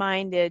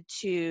open-minded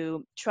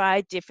to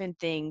try different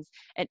things,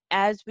 and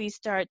as we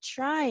start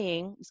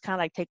trying, it's kind of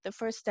like take the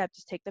first step.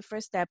 Just take the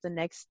first step. The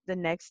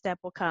next step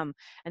will come,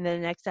 and then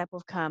the next step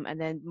will come,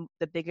 and then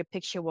the bigger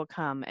picture will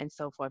come, and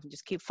so forth. And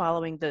just keep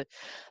following the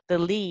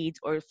leads,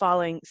 or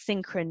following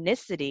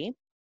synchronicity.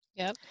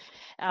 Yep.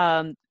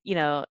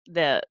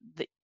 The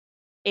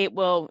it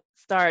will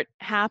start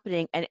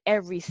happening, and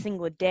every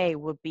single day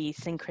will be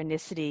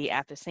synchronicity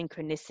after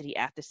synchronicity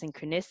after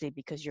synchronicity,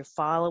 because you're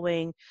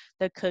following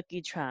the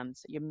cookie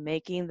crumbs. You're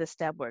making the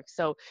step work.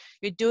 So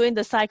you're doing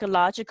the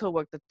psychological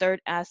work, the third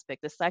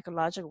aspect, the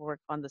psychological work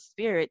on the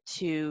spirit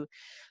to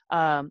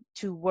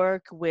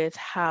work with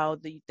how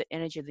the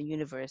energy of the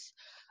universe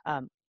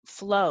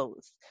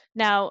flows.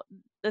 Now,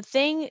 the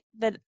thing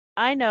that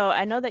I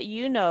know that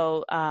you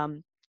know,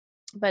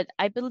 but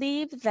I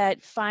believe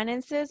that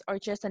finances are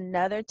just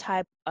another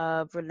type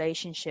of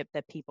relationship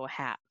that people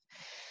have.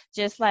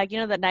 Just like, the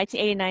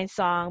 1989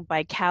 song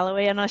by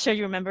Calloway, I'm not sure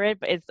you remember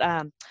it, but it's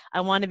I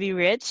Want to Be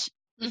Rich.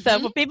 Mm-hmm. So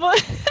for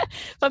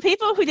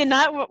people who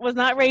was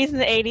not raised in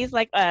the 80s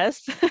like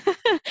us,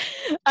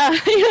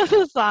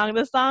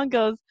 the song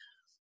goes,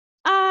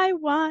 I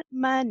want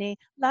money,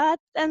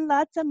 lots and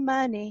lots of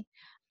money.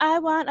 I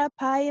want a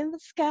pie in the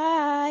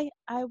sky.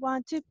 I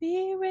want to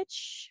be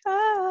rich,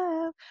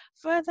 for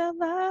the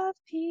love,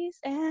 peace,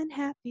 and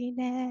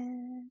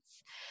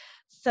happiness.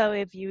 So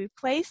if you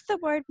replace the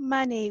word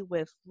money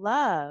with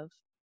love,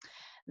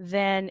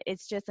 then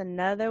it's just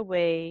another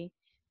way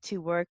to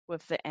work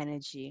with the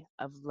energy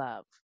of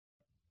love.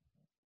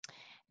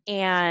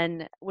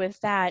 And with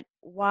that,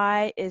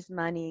 why is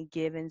money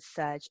given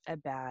such a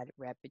bad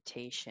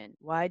reputation?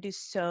 Why do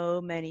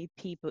so many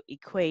people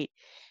equate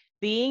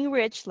being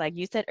rich, like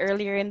you said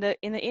earlier in the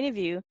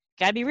interview,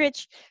 gotta be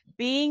rich,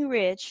 being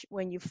rich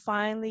when you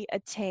finally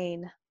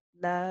attain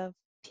love,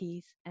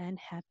 peace, and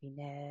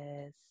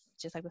happiness,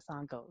 just like the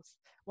song goes?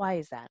 Why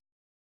is that?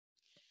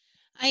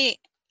 I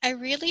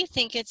really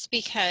think it's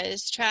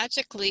because,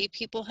 tragically,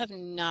 people have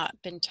not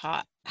been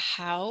taught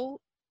how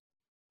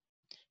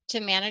to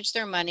manage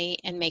their money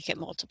and make it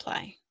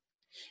multiply.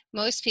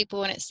 Most people,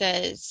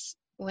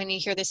 when you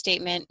hear the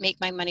statement, make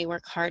my money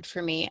work hard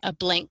for me, a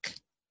blank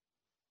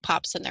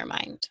pops in their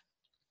mind.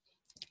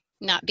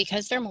 Not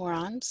because they're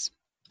morons.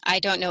 I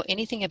don't know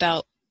anything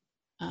about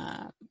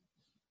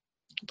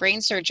brain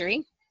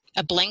surgery.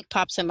 A blank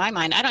pops in my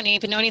mind. I don't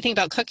even know anything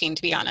about cooking,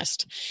 to be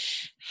honest.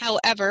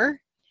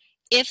 However,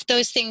 if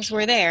those things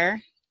were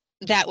there,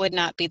 that would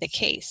not be the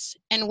case.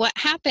 And what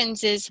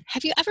happens is,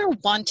 have you ever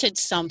wanted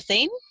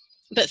something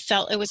but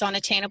felt it was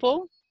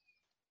unattainable?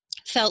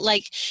 Felt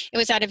like it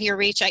was out of your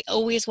reach? I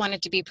always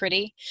wanted to be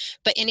pretty,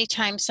 but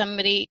anytime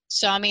somebody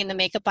saw me in the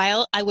makeup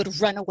aisle, I would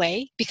run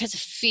away because of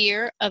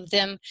fear of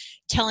them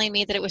telling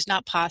me that it was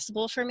not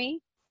possible for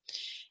me.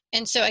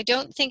 And so I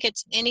don't think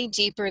it's any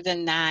deeper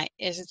than that,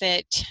 is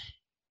that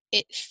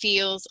it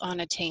feels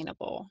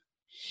unattainable.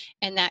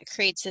 And that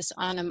creates this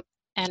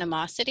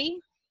animosity,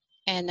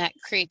 and that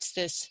creates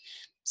this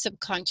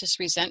subconscious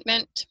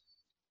resentment.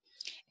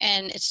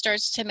 And it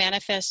starts to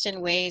manifest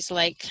in ways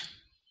like,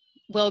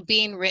 well,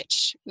 being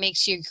rich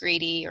makes you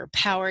greedy, or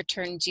power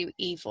turns you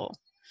evil.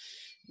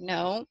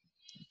 No,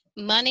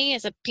 money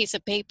is a piece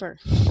of paper.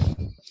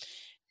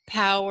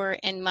 Power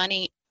and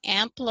money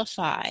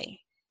amplify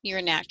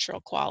your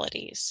natural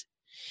qualities.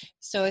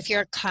 So if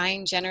you're a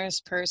kind, generous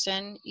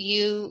person,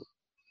 you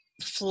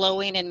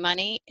flowing in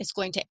money is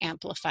going to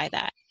amplify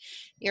that.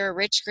 You're a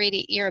rich,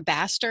 greedy, you're a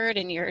bastard,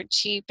 and you're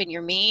cheap and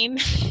you're mean,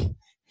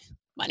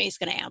 money's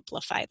going to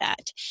amplify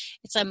that.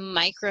 It's a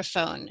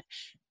microphone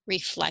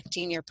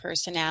reflecting your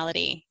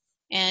personality.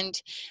 And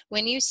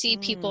when you see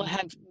people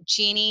have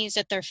genies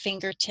at their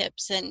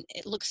fingertips and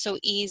it looks so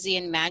easy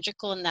and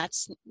magical, and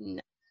that's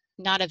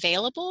not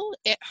available,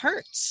 it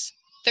hurts.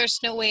 There's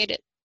no way to,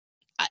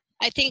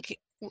 I think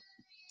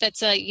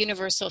that's a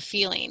universal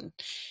feeling.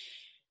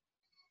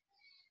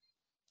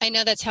 I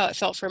know that's how it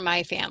felt for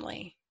my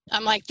family.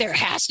 I'm like, there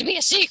has to be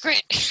a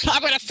secret.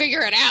 I'm going to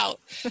figure it out.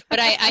 But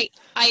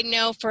I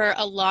know for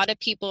a lot of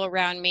people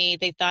around me,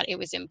 they thought it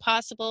was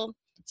impossible.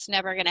 It's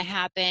never going to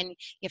happen.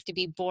 You have to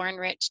be born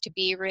rich to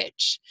be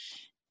rich.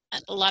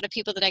 And a lot of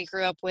people that I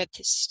grew up with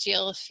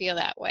still feel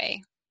that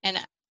way. And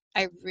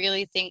I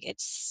really think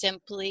it's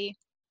simply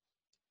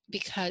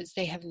because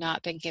they have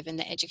not been given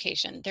the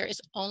education. There is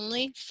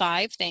only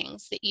 5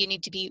 things that you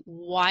need to be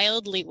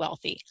wildly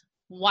wealthy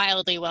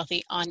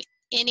on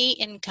any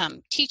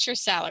income, teacher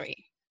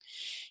salary.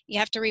 You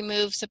have to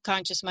remove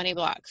subconscious money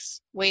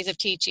blocks, ways of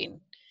teaching.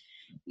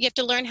 You have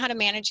to learn how to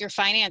manage your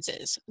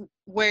finances,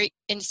 where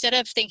instead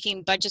of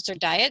thinking budgets or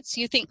diets,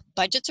 you think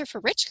budgets are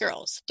for rich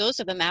girls. Those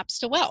are the maps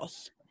to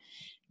wealth.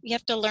 You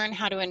have to learn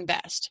how to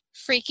invest.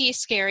 Freaky,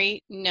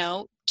 scary,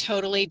 no,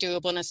 totally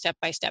doable in a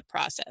step-by-step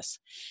process.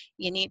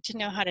 You need to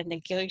know how to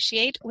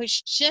negotiate,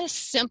 which is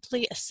just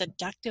simply a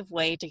seductive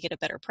way to get a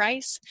better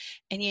price,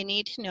 and you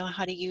need to know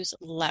how to use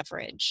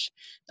leverage.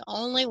 The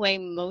only way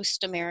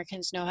most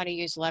Americans know how to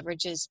use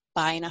leverage is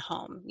buying a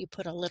home. You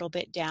put a little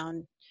bit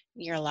down,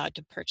 you're allowed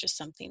to purchase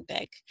something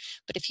big.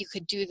 But if you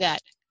could do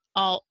that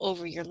all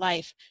over your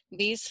life,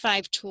 these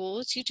 5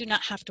 tools, you do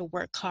not have to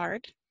work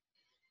hard.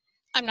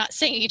 I'm not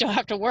saying you don't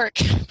have to work,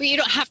 but you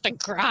don't have to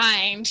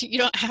grind. You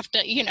don't have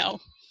to,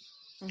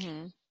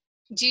 Mm-hmm.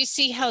 Do you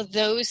see how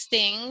those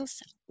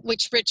things,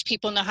 which rich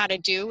people know how to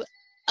do,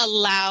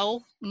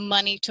 allow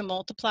money to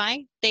multiply?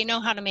 They know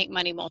how to make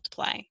money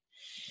multiply.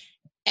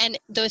 And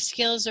those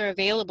skills are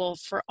available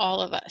for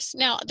all of us.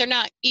 Now, they're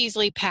not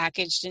easily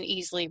packaged and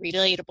easily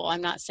relatable.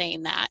 I'm not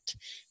saying that,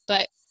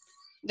 but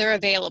they're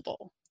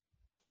available.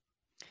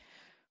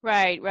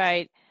 Right,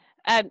 right.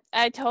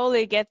 I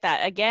totally get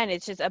that. Again,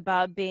 it's just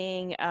about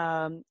being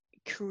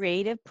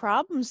creative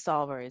problem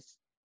solvers.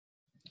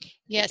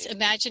 Yes,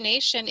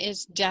 imagination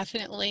is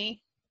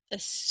definitely a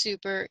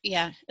superpower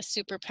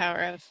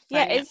of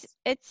Yeah, finance.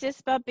 it's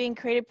just about being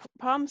creative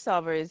problem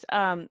solvers.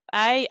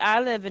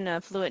 I live in a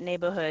affluent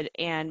neighborhood,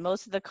 and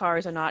most of the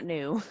cars are not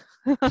new.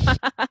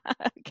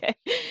 Okay.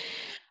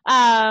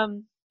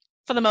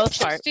 For the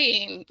most part.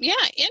 Interesting. Yeah,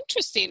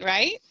 interesting,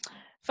 right?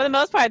 For the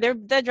most part,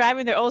 they're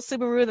driving their old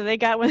Subaru that they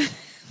got when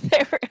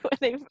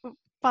they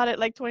bought it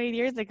like 20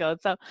 years ago.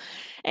 So,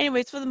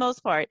 anyways, for the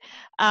most part,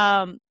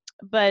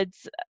 but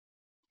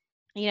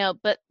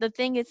but the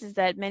thing is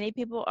that many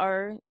people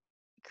are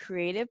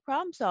creative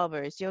problem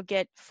solvers. You'll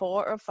get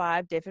 4 or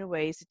 5 different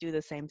ways to do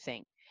the same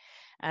thing,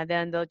 and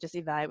then they'll just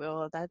evaluate.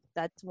 Well,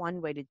 that's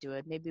one way to do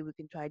it. Maybe we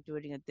can try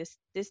doing it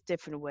this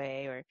different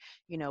way, or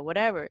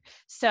whatever.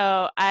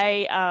 So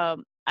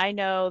I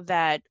know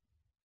that,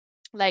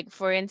 like,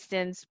 for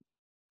instance,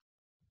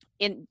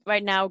 in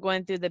right now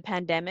going through the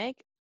pandemic,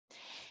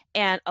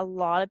 and a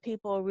lot of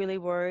people are really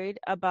worried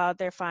about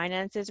their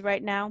finances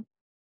right now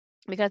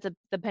because of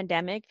the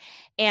pandemic.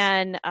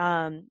 And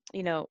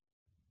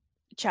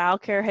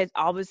childcare has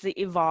obviously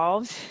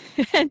evolved,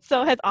 and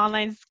so has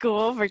online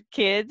school for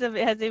kids. It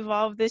has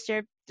evolved this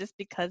year just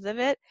because of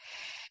it.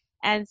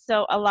 And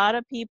so a lot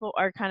of people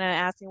are kind of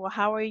asking, well,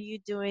 how are you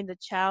doing the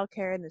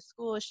childcare in the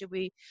school? Should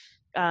we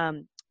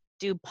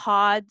do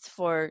pods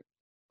for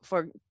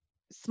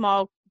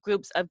small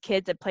groups of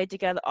kids that play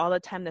together all the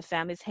time? The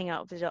families hang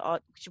out.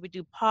 Should we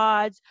do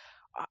pods?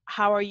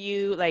 How are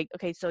you, like,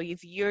 okay, so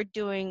if you're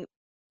doing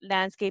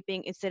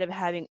landscaping, instead of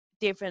having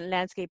different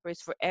landscapers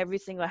for every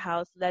single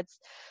house,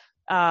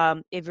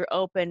 if you're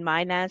open,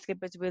 my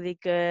landscaper is really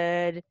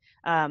good.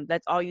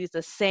 Let's all use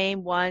the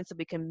same one so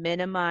we can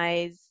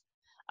minimize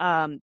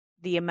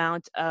the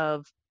amount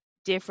of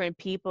different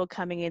people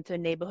coming into a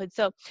neighborhood.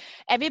 So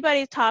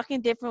everybody's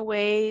talking different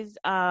ways.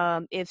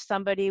 If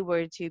somebody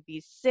were to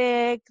be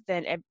sick,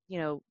 then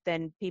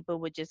then people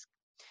would just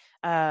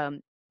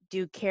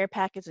do care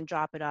packets and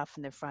drop it off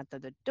in the front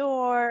of the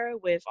door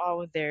with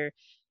all of their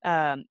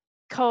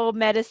cold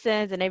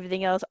medicines and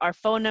everything else. Our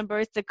phone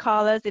numbers to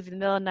call us if in the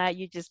middle of the night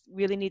you just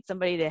really need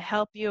somebody to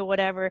help you or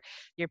whatever.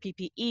 Your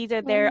PPEs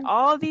are there.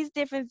 All these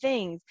different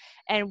things.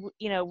 And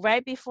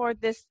right before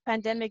this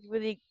pandemic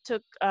really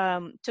took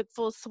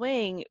full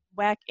swing,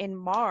 back in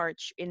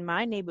March, in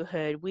my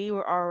neighborhood, we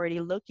were already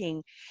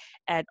looking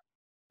at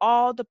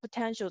all the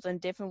potentials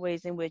and different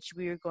ways in which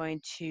we were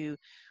going to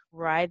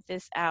ride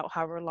this out,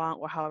 however long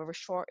or however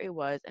short it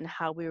was, and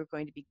how we were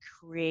going to be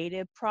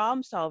creative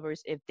problem solvers.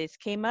 If this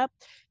came up,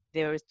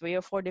 there was 3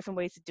 or 4 different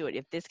ways to do it.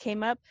 If this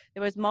came up,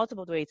 there was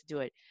multiple ways to do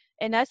it.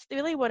 And that's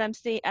really what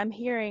I'm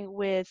hearing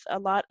with a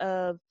lot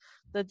of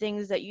the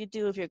things that you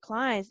do with your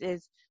clients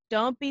is,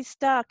 don't be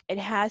stuck. It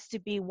has to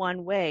be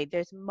one way.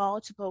 There's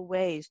multiple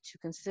ways to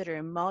consider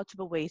and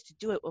multiple ways to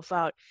do it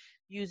without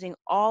using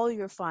all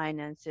your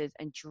finances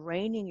and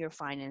draining your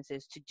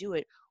finances to do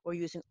it, or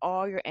using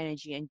all your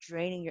energy and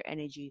draining your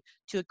energy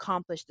to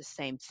accomplish the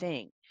same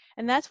thing.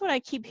 And that's what I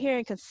keep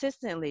hearing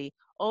consistently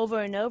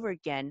over and over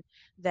again,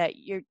 that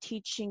you're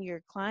teaching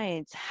your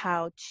clients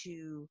how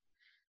to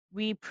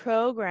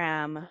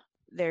reprogram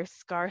their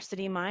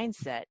scarcity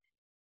mindset.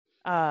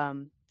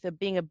 So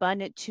being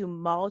abundant to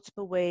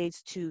multiple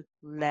ways to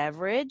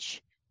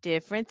leverage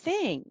different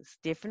things,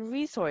 different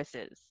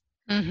resources.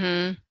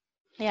 Mm-hmm.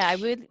 Yeah,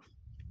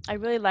 I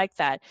really like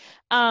that.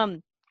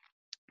 Now,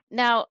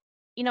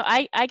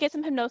 I get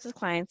some hypnosis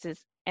clients,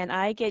 and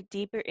I get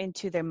deeper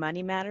into their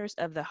money matters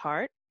of the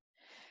heart.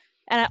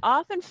 And I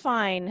often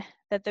find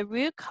that the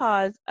root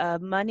cause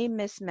of money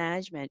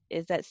mismanagement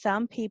is that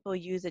some people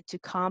use it to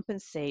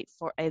compensate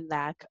for a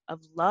lack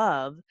of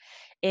love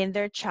in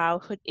their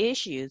childhood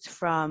issues,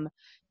 from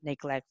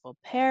neglectful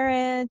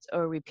parents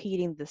or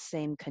repeating the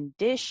same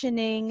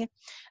conditioning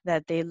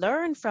that they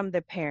learned from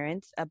their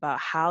parents about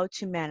how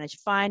to manage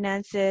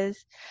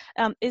finances.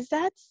 Is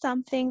that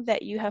something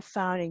that you have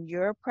found in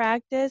your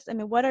practice? I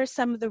mean, what are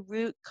some of the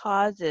root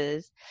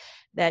causes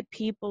that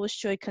people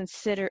should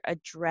consider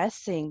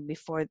addressing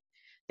before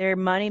their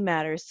money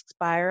matters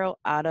spiral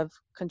out of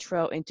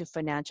control into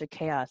financial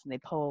chaos, and they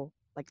pull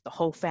like the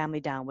whole family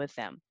down with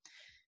them.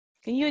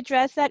 Can you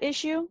address that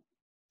issue?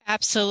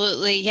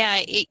 Absolutely.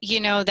 Yeah.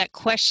 That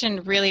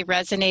question really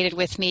resonated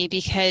with me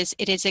because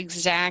it is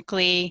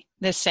exactly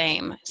the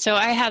same. So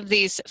I have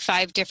these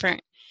 5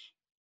 different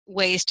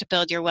ways to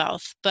build your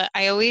wealth, but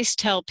I always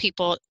tell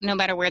people, no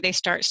matter where they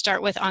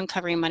start with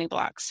uncovering money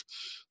blocks.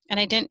 And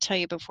I didn't tell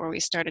you before we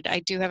started,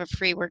 I do have a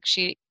free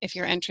worksheet. If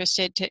you're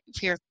interested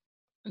for your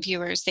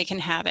viewers, they can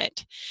have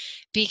it,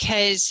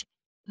 because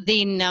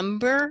the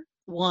number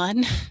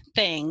one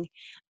thing,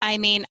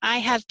 I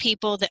have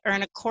people that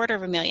earn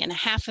 $250,000,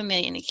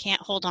 $500,000, and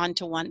can't hold on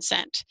to 1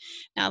 cent.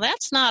 Now,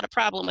 that's not a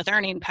problem with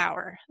earning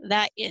power.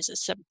 That is a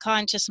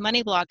subconscious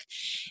money block.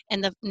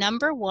 And the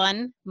number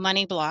one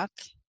money block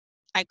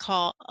I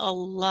call a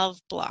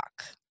love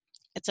block.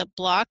 It's a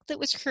block that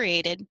was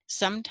created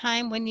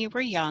sometime when you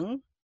were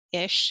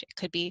young-ish. It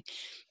could be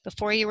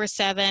before you were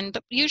 7,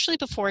 but usually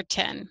before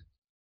 10.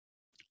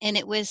 And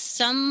it was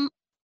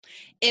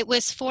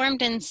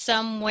formed in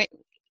some way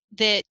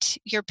that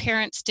your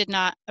parents did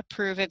not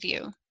approve of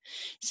you.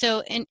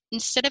 So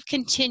instead of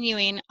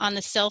continuing on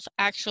the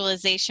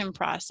self-actualization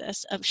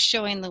process of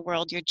showing the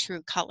world your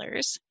true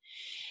colors,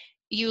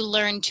 you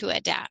learn to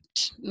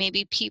adapt,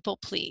 maybe people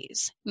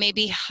please,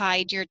 maybe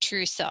hide your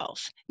true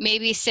self,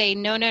 maybe say,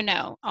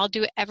 no, I'll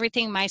do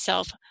everything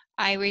myself.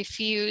 I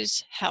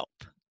refuse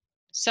help.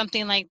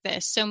 Something like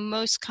this. So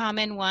most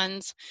common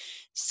ones,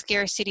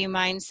 scarcity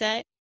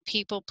mindset,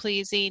 people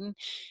pleasing,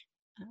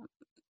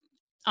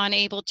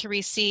 unable to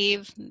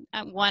receive.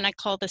 One I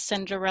call the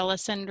Cinderella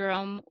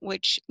syndrome,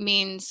 which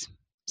means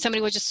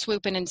somebody will just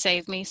swoop in and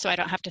save me so I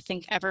don't have to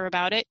think ever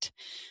about it.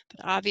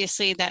 But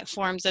obviously that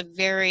forms a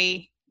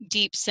very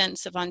deep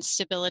sense of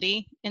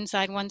instability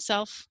inside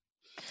oneself.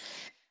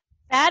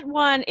 That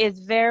one is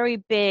very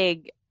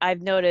big,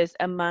 I've noticed,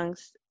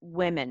 amongst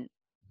women.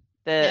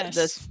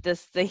 Yes.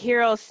 The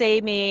hero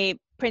save me,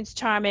 Prince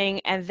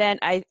Charming, and then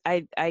I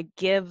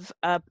give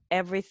up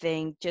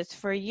everything just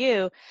for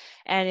you.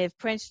 And if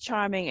Prince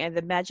Charming and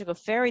the magical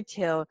fairy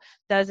tale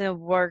doesn't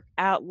work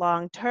out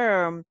long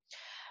term,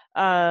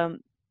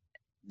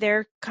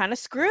 they're kind of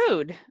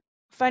screwed Totally.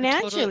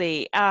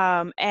 financially.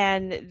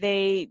 And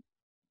they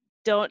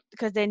don't,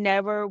 because they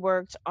never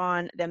worked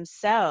on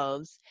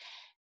themselves.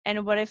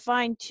 And what I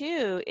find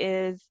too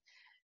is,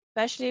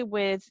 especially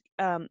with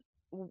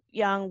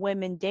young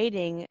women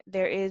dating,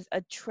 there is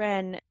a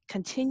trend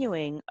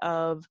continuing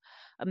of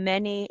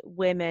many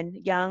women,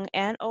 young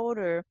and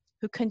older,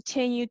 who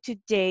continue to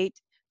date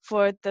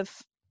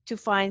to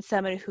find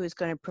somebody who is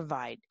going to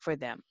provide for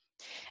them.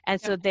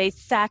 And Yep. so they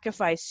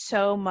sacrifice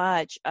so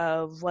much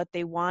of what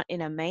they want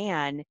in a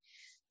man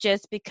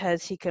just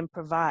because he can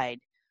provide.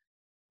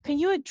 Can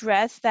you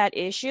address that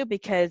issue?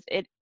 Because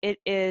it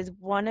is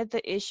one of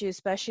the issues,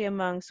 especially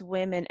amongst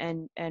women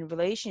and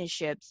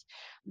relationships,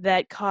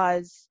 that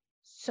cause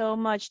so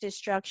much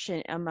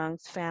destruction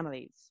amongst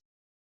families.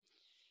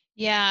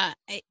 Yeah,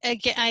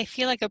 again, I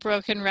feel like a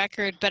broken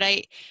record, but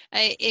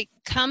it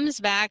comes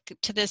back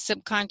to the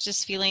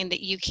subconscious feeling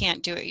that you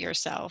can't do it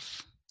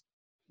yourself.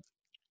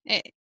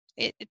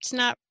 It's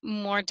not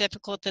more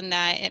difficult than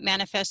that. It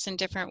manifests in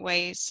different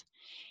ways,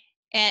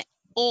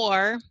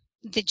 or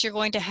that you're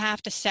going to have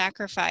to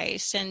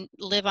sacrifice and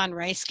live on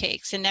rice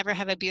cakes and never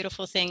have a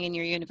beautiful thing in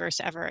your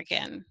universe ever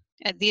again.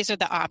 These are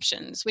the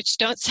options, which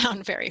don't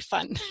sound very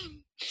fun.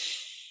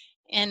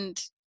 And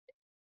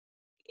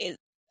it,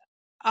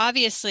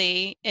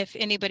 obviously, if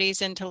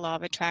anybody's into law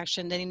of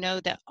attraction, they know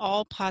that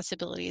all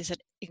possibilities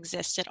that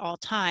exist at all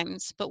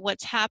times. But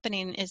what's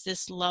happening is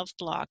this love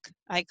block,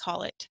 I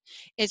call it,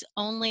 is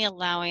only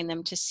allowing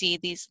them to see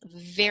these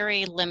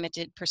very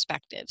limited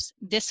perspectives,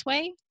 this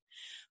way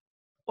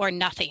or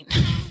nothing.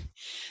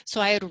 So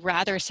I would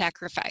rather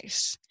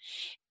sacrifice.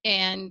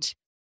 And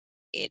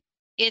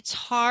it's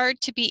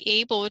hard to be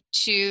able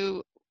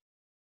to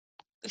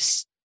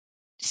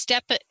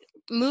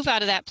move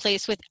out of that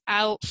place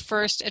without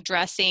first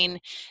addressing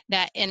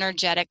that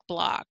energetic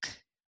block,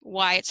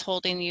 why it's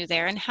holding you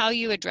there. And how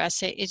you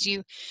address it is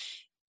you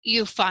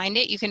find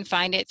it. You can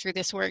find it through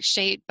this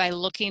worksheet by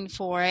looking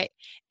for it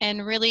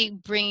and really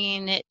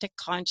bringing it to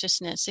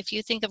consciousness. If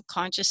you think of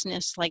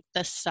consciousness like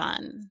the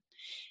sun,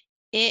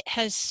 it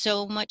has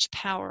so much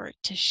power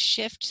to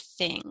shift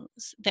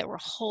things that were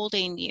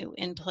holding you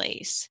in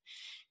place.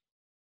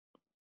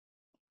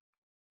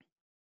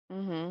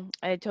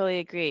 I totally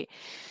agree.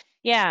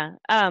 Yeah.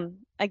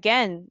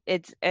 Again,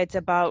 it's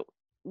about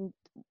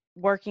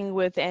working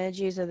with the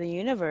energies of the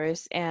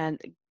universe and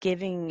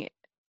giving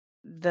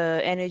the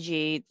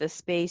energy the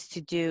space to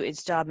do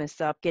its job and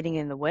stop getting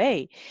in the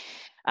way.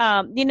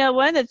 One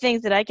of the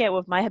things that I get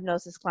with my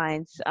hypnosis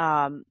clients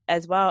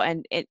as well,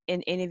 and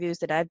in interviews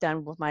that I've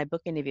done with my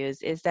book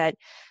interviews, is that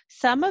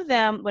some of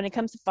them, when it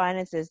comes to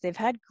finances, they've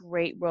had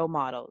great role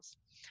models,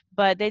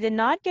 but they did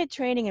not get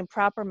training in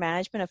proper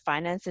management of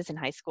finances in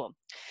high school.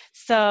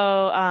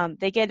 So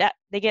they get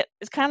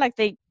it's kind of like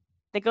they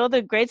go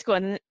to grade school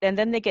and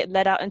then they get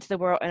let out into the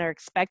world and are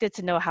expected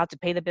to know how to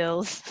pay the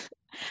bills,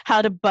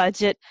 how to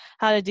budget,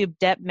 how to do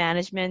debt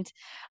management,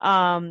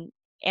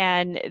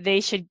 and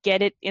they should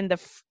get it in the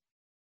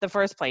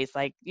first place.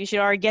 Like, you should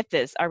already get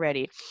this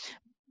already.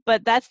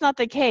 But that's not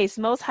the case.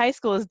 Most high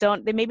schools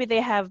don't. Maybe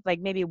they have like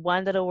maybe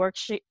one little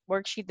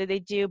worksheet that they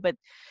do, but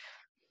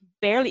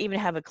barely even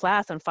have a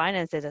class on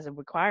finances as a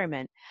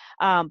requirement.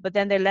 But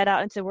then they're let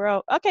out into the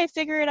world. Okay,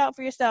 figure it out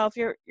for yourself.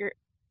 You're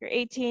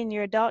 18.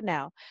 You're adult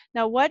now.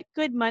 Now, what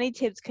good money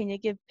tips can you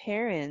give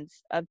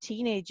parents of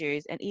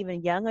teenagers and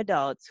even young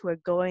adults who are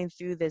going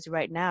through this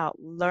right now,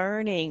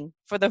 learning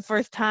for the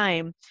first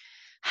time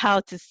how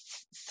to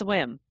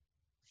swim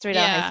straight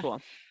out of high Yeah,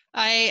 school?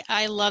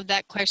 I love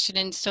that question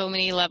in so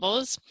many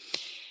levels.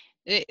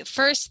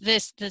 First,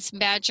 this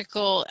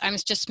magical, I'm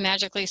just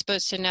magically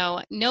supposed to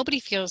know, nobody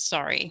feels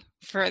sorry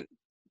for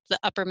the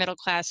upper middle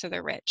class or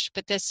the rich,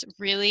 but this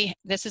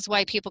is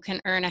why people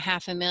can earn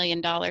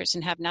 $500,000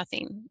 and have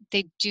nothing.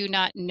 They do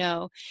not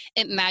know.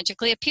 It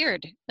magically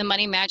appeared. The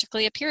money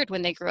magically appeared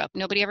when they grew up.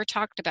 Nobody ever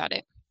talked about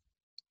it.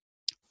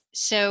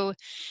 So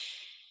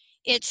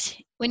it's,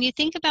 when you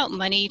think about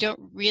money, you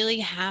don't really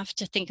have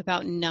to think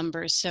about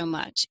numbers so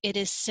much. It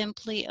is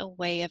simply a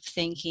way of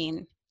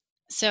thinking.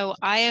 So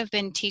I have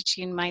been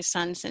teaching my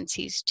son since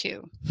he's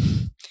 2.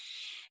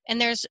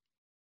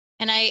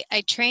 And I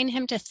train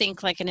him to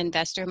think like an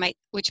investor,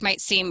 which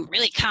might seem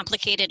really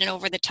complicated and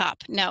over the top.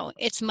 No,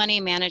 it's money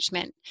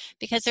management,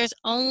 because there's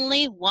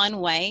only one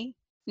way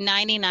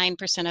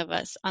 99% of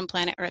us on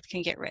planet Earth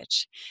can get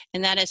rich,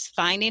 and that is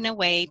finding a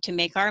way to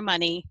make our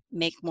money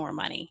make more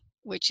money,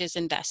 which is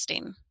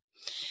investing.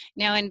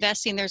 Now,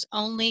 investing, there's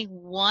only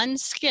one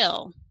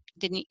skill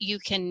that you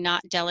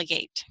cannot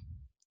delegate,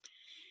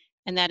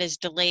 and that is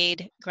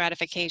delayed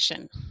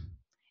gratification.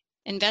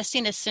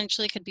 Investing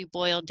essentially could be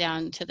boiled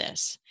down to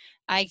this.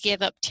 I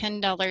give up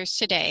 $10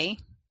 today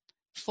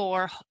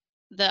for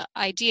the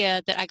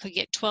idea that I could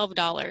get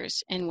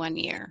 $12 in 1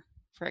 year,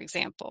 for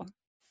example.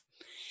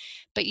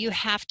 But you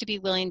have to be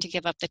willing to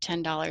give up the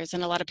 $10.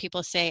 And a lot of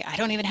people say, I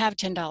don't even have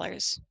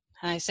 $10.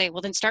 And I say,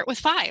 well, then start with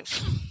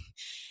 5.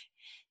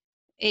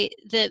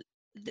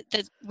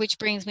 Which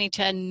brings me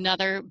to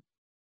another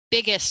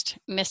biggest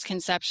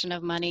misconception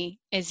of money,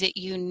 is that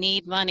you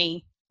need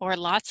money or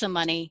lots of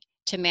money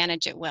to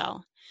manage it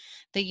well.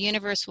 The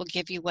universe will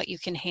give you what you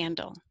can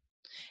handle.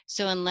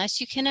 So unless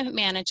you can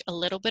manage a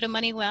little bit of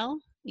money well,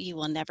 you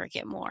will never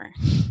get more,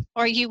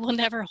 or you will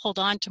never hold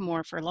on to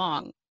more for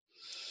long.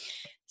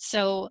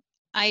 So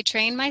I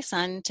trained my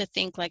son to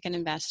think like an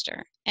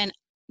investor. And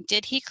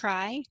did he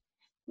cry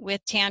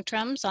with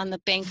tantrums on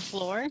the bank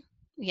floor?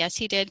 Yes,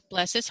 he did.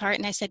 Bless his heart.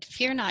 And I said,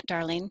 fear not,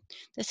 darling.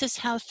 This is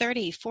how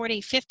 30,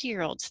 40,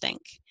 50-year-olds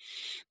think.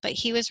 But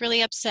he was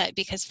really upset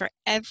because for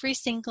every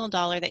single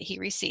dollar that he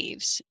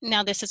receives,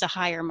 now this is a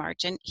higher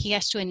margin, he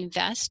has to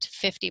invest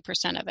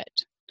 50% of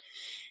it.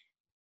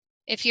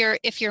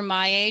 If you're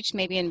my age,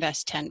 maybe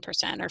invest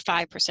 10% or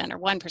 5% or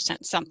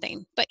 1%,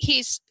 something. But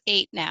he's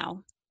 8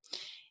 now.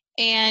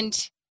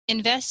 And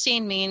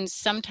investing means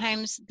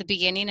sometimes the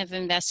beginning of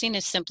investing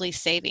is simply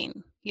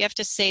saving. You have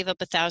to save up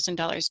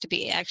 $1,000 to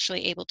be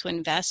actually able to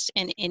invest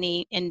in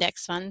any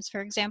index funds,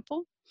 for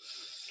example.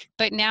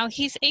 But now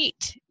he's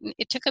 8.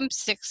 It took him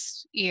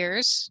 6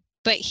 years,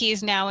 but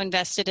he's now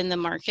invested in the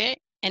market.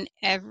 And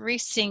every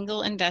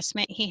single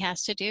investment he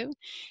has to do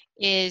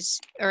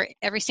or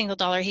every single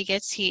dollar he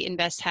gets, he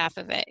invests half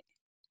of it.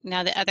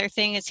 Now, the other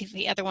thing is, if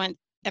he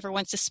ever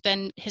wants to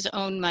spend his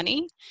own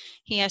money,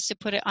 he has to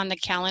put it on the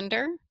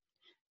calendar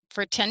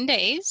for 10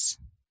 days.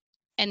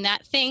 And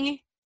that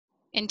thing,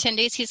 in 10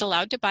 days, he's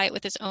allowed to buy it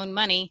with his own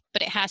money,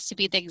 but it has to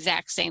be the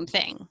exact same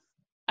thing.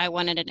 I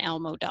wanted an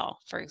Elmo doll,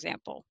 for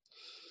example.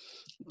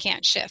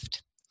 Can't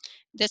shift.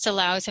 This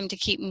allows him to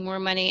keep more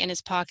money in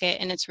his pocket,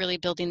 and it's really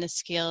building the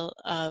skill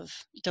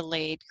of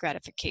delayed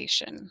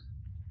gratification.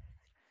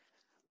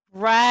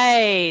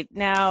 Right.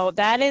 Now,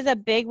 that is a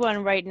big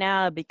one right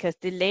now, because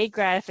delayed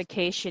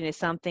gratification is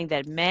something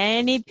that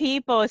many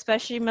people,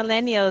 especially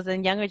millennials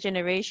and younger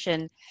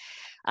generation,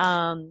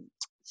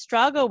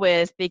 struggle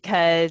with,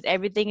 because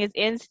everything is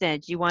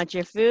instant. You want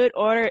your food,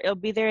 order, it'll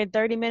be there in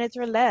 30 minutes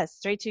or less,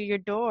 straight to your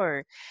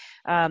door.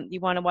 You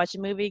want to watch a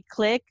movie,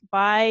 click,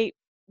 buy,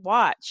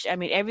 watch. I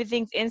mean,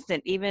 everything's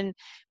instant.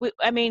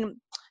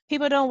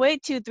 People don't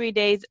wait 2-3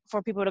 days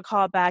for people to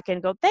call back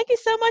and go, thank you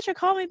so much for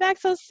calling me back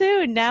so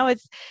soon. Now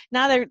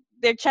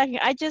they're checking.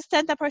 I just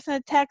sent that person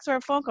a text or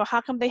a phone call.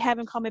 How come they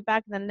haven't called me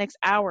back in the next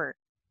hour?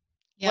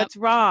 Yep. What's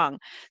wrong?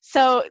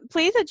 So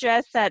please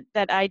address that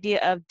idea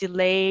of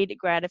delayed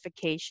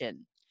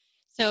gratification.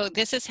 So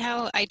this is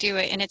how I do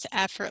it, and it's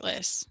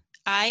effortless.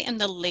 I am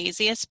the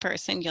laziest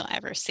person you'll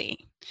ever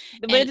see.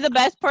 We're the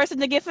best person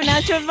to give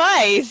financial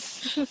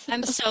advice.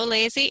 I'm so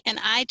lazy, and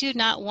I do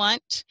not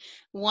want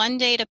one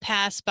day to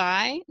pass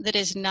by that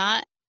is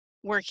not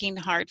working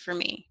hard for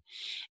me.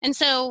 And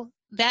so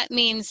that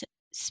means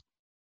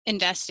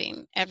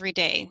investing every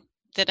day,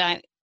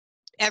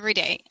 every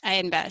day I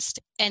invest.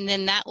 And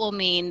then that will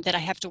mean that I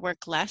have to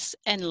work less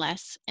and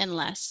less and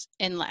less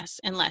and less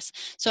and less.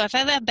 So if I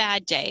have a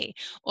bad day,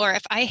 or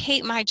if I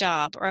hate my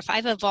job, or if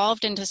I've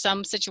evolved into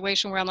some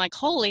situation where I'm like,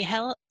 holy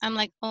hell, I'm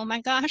like, oh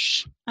my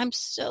gosh, I'm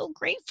so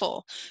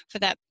grateful for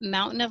that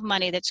mountain of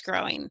money that's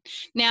growing.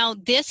 Now,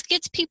 this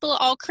gets people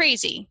all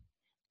crazy.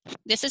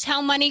 This is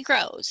how money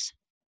grows.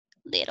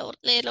 Little,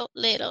 little,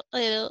 little,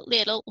 little,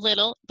 little,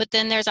 little. But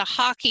then there's a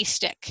hockey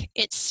stick.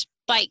 It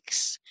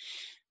spikes.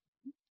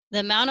 The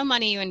amount of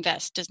money you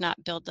invest does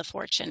not build the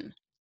fortune.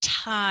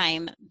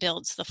 Time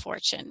builds the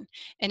fortune.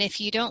 And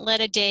if you don't let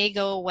a day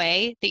go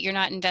away that you're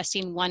not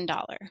investing $1,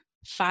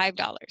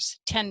 $5,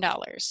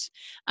 $10,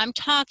 I'm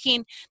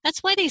talking,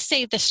 that's why they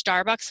say the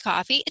Starbucks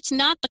coffee, it's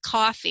not the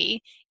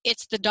coffee,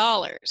 it's the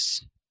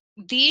dollars.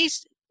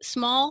 These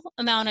small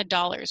amount of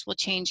dollars will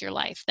change your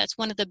life. That's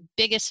one of the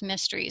biggest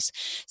mysteries.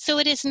 So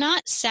it is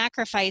not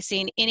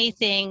sacrificing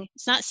anything.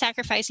 It's not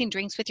sacrificing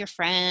drinks with your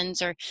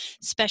friends or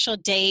special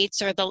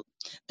dates or the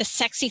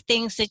sexy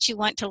things that you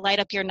want to light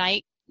up your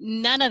night.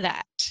 None of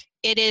that.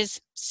 It is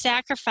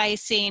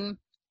sacrificing.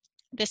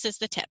 This is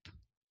the tip.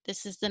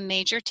 This is the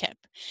major tip.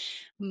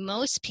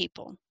 Most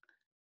people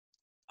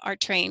are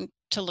trained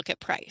to look at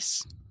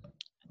price.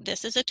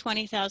 This is a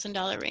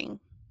 $20,000 ring.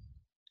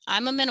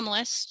 I'm a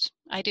minimalist.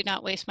 I do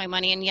not waste my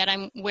money, and yet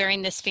I'm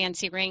wearing this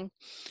fancy ring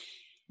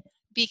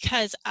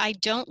because I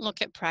don't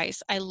look at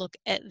price. I look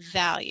at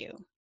value.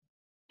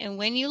 And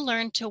when you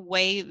learn to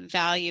weigh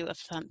value of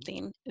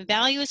something,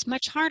 value is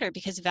much harder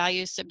because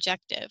value is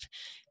subjective.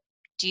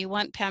 Do you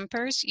want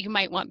Pampers? You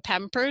might want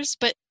Pampers,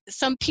 but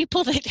some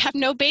people that have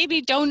no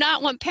baby do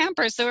not want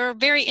Pampers. They're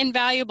very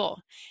invaluable.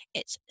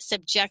 It's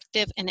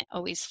subjective and it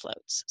always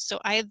floats. So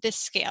I have this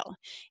scale.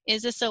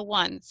 Is this a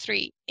 1,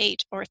 3,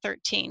 8, or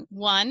 13?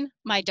 1,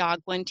 my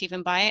dog wouldn't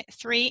even buy it.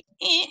 3,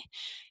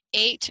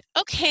 8,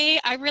 okay,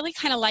 I really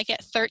kind of like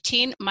it.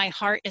 13, my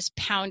heart is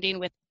pounding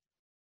with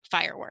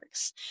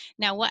fireworks.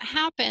 Now what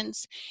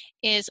happens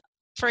is,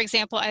 for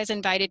example, I was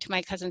invited to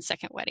my cousin's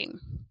second wedding.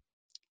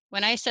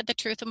 When I said the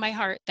truth of my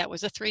heart, that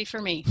was a 3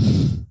 for me.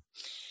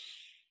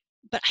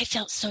 But I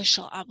felt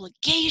social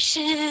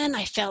obligation.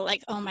 I felt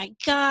like, oh my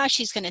gosh,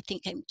 he's going to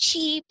think I'm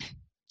cheap.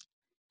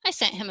 I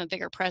sent him a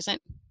bigger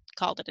present,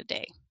 called it a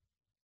day.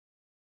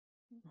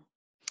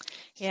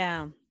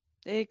 Yeah,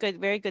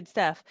 very good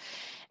stuff.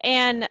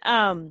 And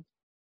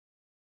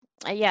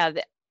yeah,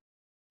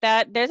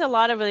 that there's a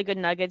lot of really good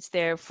nuggets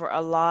there for a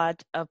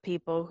lot of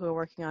people who are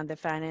working on their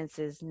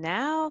finances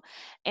now,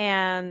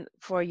 and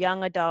for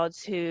young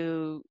adults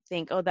who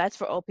think, oh, that's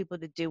for old people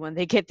to do when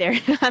they get there.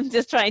 I'm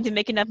just trying to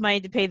make enough money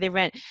to pay the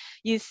rent.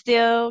 You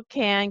still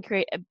can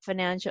create a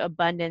financial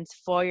abundance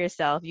for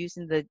yourself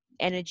using the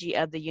energy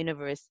of the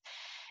universe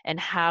and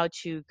how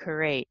to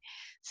create.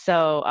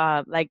 So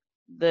like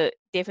the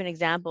different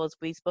examples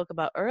we spoke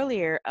about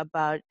earlier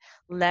about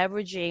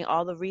leveraging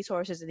all the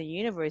resources in the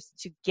universe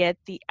to get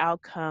the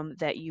outcome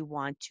that you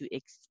want to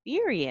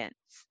experience.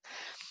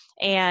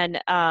 And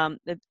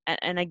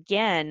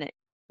again,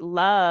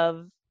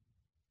 love,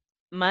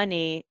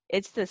 money,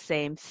 it's the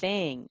same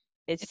thing.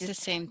 It's the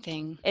same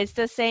thing. It's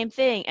the same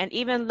thing. And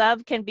even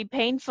love can be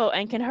painful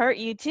and can hurt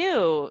you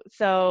too.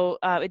 So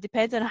it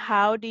depends on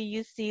how do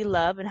you see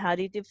love and how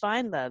do you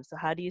define love. So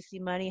how do you see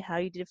money? How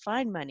do you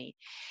define money?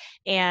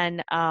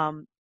 And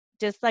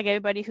just like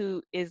everybody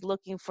who is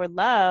looking for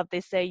love,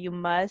 they say you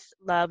must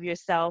love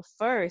yourself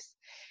first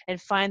and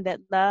find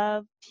that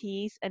love,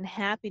 peace, and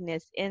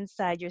happiness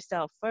inside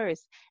yourself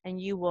first. And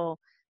you will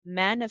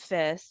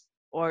manifest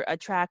or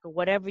attract, or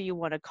whatever you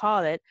want to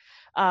call it,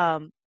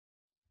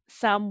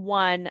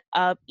 someone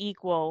of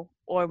equal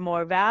or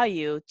more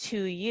value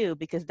to you,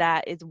 because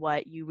that is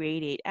what you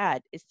radiate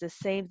at. It's the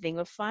same thing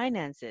with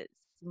finances.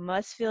 You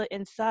must feel it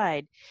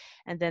inside,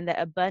 and then the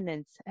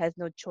abundance has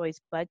no choice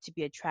but to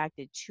be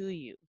attracted to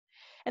you.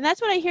 And that's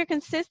what I hear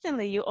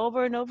consistently, you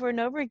over and over and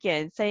over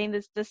again, saying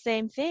this the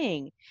same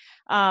thing.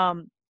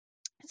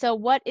 So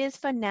what is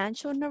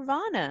financial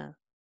nirvana?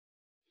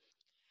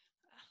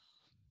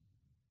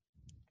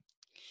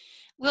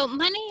 Well,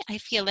 money, I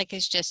feel like,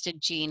 is just a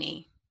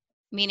genie,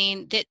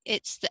 meaning that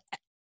it's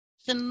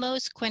the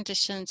most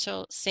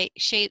quintessential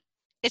shape.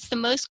 It's the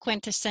most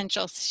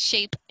quintessential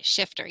shape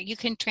shifter. You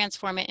can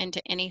transform it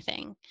into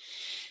anything.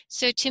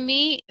 So to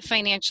me,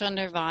 financial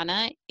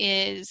nirvana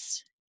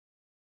is,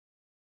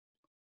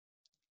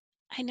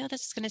 I know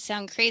this is going to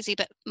sound crazy,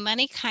 but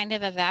money kind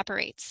of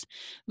evaporates.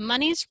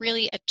 Money is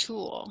really a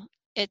tool.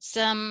 It's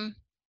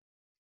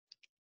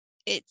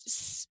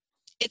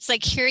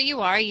like, here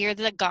you are, you're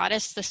the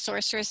goddess, the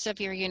sorceress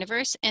of your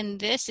universe, and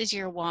this is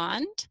your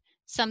wand.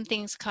 Some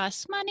things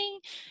cost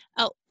money.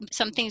 Oh,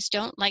 some things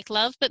don't, like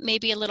love, but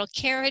maybe a little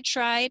carriage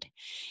ride.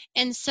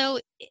 And so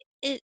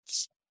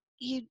it's,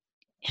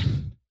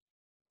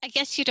 I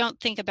guess you don't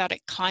think about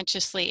it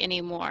consciously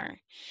anymore.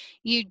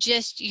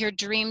 Your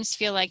dreams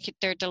feel like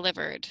they're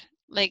delivered.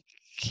 Like,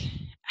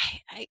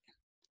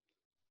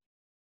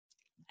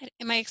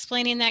 am I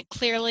explaining that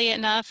clearly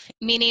enough?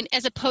 Meaning,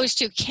 as opposed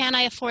to, can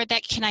I afford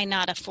that? Can I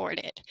not afford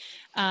it?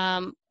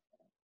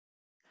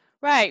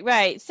 Right,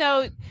 right.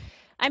 So,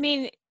 I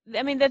mean,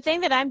 the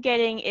thing that I'm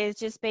getting is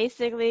just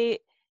basically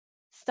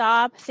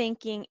stop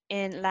thinking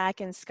in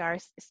lack and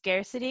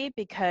scarcity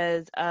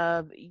because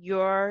of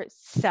your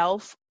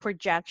self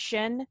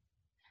projection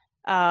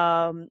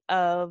of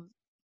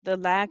the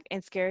lack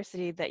and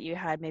scarcity that you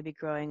had maybe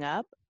growing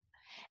up,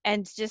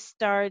 and just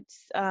start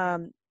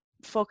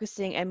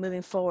focusing and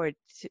moving forward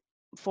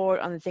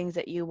on the things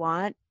that you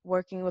want,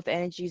 working with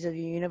energies of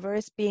the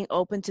universe, being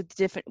open to the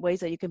different ways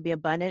that you can be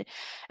abundant,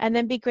 and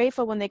then be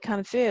grateful when they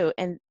come through.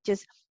 And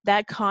just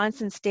that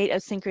constant state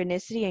of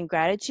synchronicity and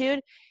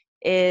gratitude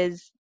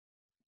is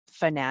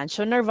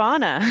financial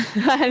nirvana.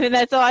 I mean,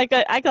 that's all I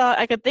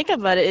could think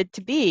about it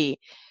to be.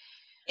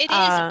 It is,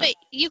 but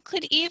you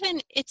could even,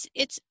 it's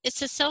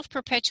a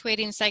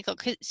self-perpetuating cycle,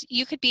 because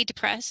you could be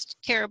depressed,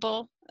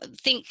 terrible,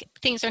 think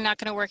things are not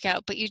going to work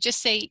out, but you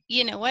just say,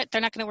 you know what,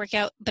 they're not going to work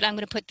out, but I'm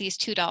going to put these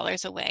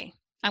 $2 away.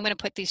 I'm going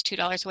to put these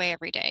 $2 away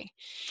every day.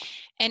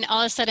 And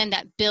all of a sudden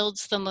that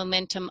builds the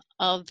momentum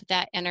of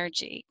that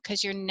energy,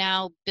 because you're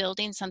now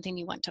building something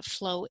you want to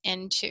flow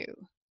into.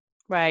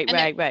 Right, And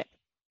right, right.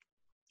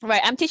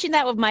 Right. I'm teaching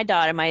that with my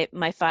daughter, my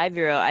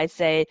 5-year-old. I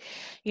say,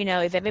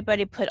 if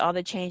everybody put all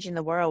the change in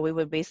the world, we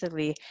would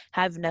basically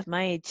have enough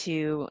money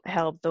to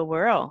help the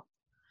world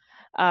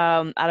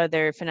out of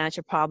their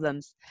financial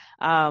problems.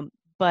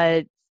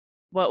 But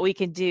what we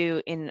can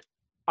do in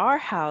our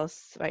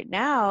house right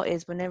now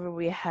is whenever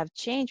we have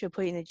change, we're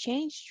putting the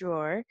change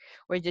drawer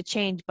or the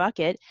change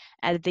bucket.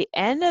 And at the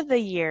end of the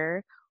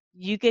year,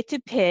 you get to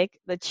pick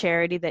the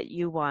charity that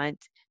you want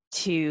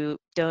to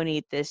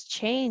donate this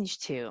change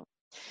to.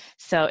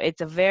 So it's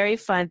a very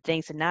fun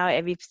thing. So now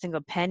every single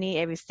penny,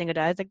 every single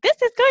dollar, it's like,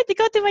 this is going to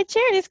go to my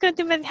charity. It's going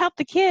to help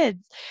the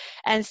kids.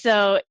 And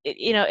so,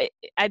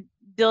 I'm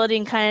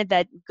building kind of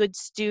that good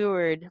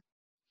steward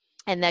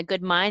and that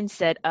good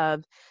mindset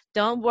of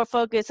don't more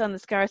focus on the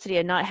scarcity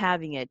and not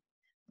having it.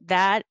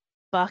 That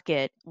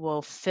bucket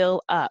will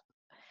fill up.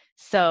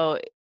 So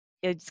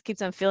it just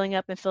keeps on filling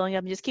up and filling up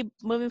and just keep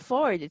moving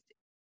forward.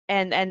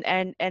 And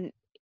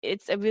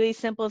it's a really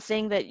simple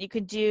thing that you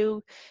could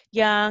do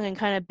young and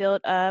kind of build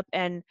up.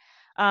 And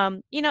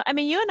you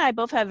and I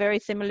both have very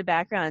similar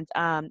backgrounds.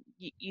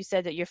 You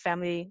said that your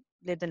family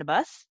lived in a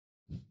bus.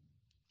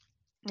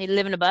 You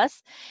live in a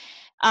bus.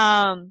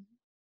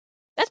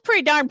 That's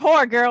pretty darn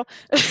poor, girl.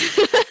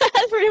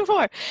 That's pretty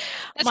poor.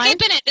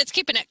 That's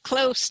keeping it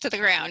close to the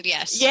ground.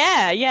 Yes.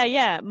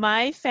 Yeah.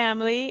 My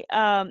family,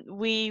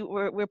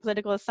 we're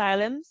political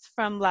asylums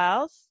from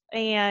Laos,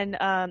 and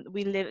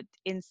we lived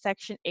in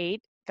Section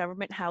 8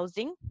 government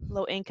housing,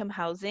 low income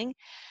housing,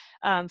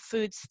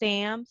 food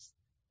stamps,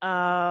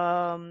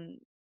 low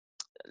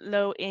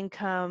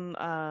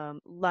income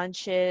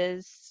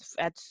lunches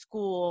at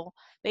school,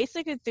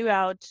 basically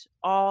throughout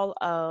all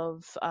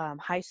of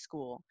high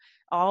school,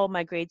 all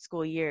my grade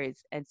school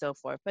years and so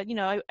forth. But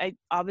I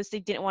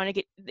obviously didn't want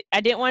to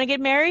get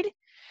married,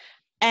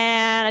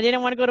 and I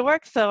didn't want to go to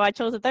work, so I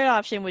chose the third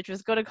option, which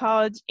was go to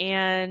college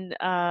and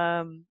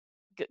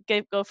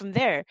go from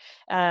there,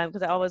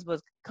 because I always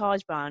was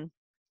college bound.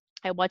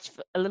 I watched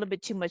a little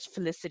bit too much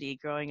Felicity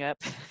growing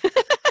up.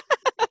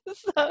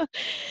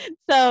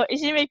 so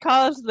she made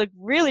college look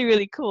really,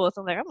 really cool.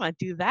 So I'm like, I'm gonna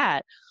do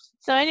that.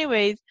 So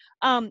anyways,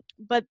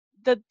 but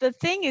the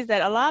thing is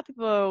that a lot of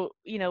people,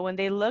 when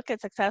they look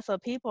at successful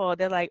people,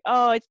 they're like,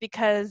 oh, it's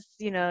because,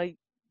 you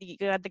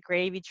got the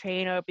gravy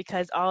train, or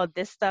because all of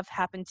this stuff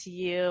happened to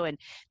you, and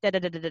da da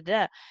da da da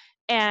da.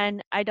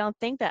 And I don't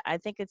think that. I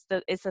think it's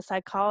the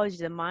psychology,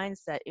 the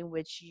mindset in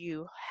which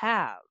you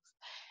have.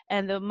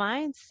 And the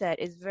mindset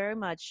is very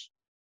much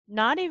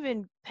not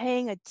even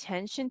paying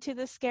attention to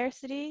the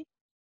scarcity,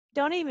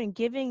 not even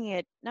giving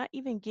it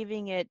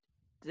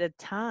the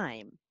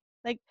time.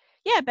 Like,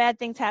 yeah, bad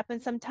things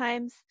happen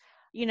sometimes.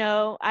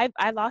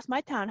 I lost my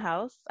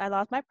townhouse, I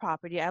lost my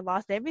property, I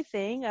lost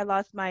everything. I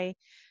lost my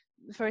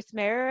first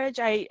marriage.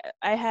 I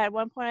had at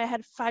one point I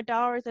had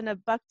 $5 and a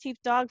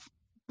buck-tooth dog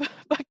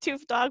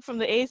from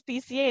the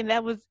ASPCA, and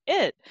that was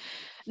it.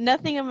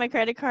 Nothing on my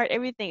credit card,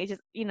 everything. It's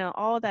just,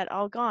 all that,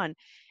 all gone.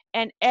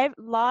 And a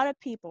lot of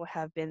people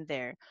have been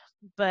there,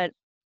 but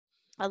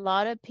a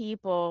lot of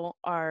people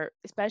are,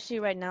 especially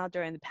right now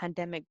during the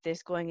pandemic,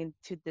 this going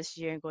into this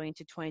year and going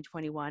into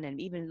 2021, and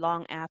even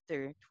long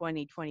after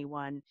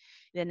 2021, in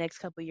the next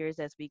couple of years,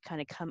 as we kind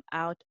of come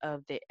out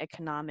of the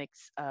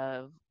economics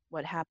of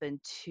what happened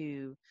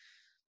to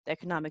the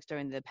economics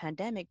during the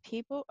pandemic,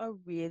 people are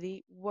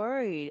really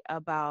worried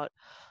about,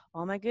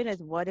 oh my goodness,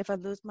 what if I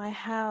lose my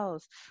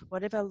house?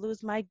 What if I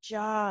lose my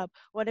job?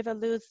 What if I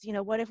lose,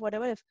 what if?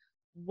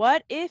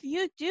 What if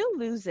you do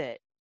lose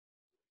it?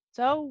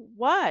 So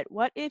what?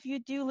 What if you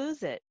do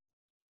lose it?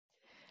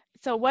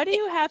 So what do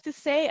you have to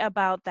say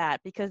about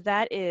that? Because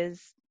that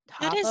is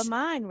top of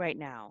mind right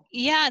now.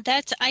 Yeah,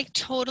 I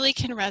totally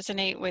can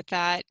resonate with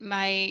that.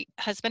 My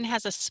husband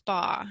has a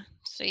spa,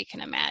 so you can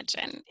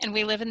imagine. And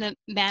we live in the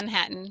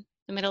Manhattan,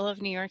 the middle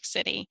of New York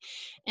City,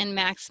 and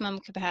maximum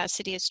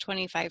capacity is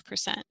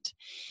 25%.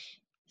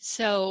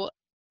 So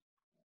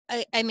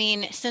I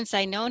mean, since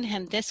I known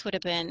him, this would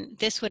have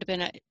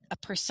been a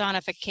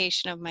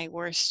personification of my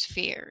worst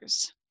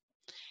fears.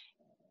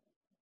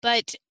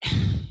 But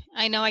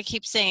I know I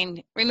keep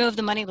saying, remove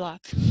the money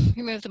block,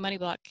 remove the money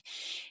block.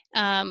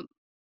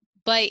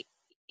 But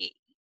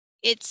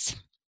it's,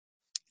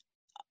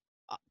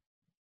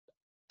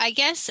 I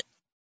guess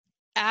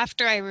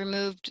after I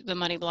removed the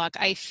money block,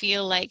 I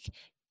feel like,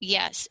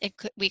 yes,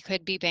 we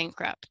could be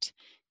bankrupt.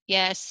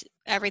 Yes,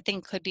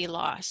 everything could be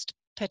lost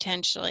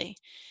potentially.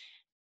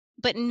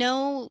 But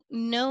no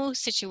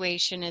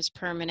situation is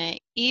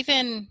permanent.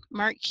 Even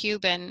Mark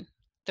Cuban,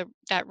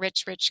 that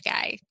rich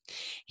guy,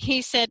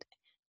 he said,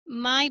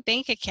 my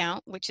bank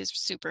account, which is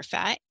super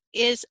fat,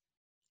 is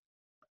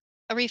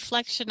a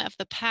reflection of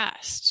the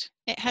past.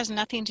 It has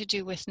nothing to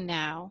do with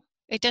now.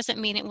 It doesn't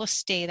mean it will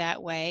stay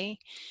that way.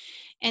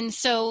 And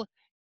so,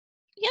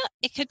 yeah,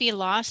 it could be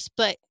lost,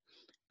 but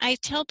I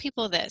tell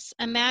people this.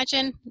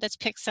 Imagine, let's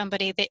pick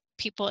somebody that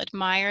people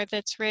admire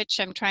that's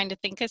rich. I'm trying to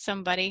think of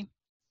somebody.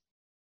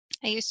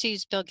 I used to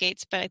use Bill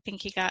Gates, but I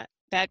think he got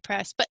bad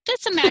press. But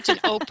let's imagine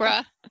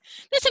Oprah.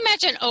 Let's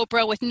imagine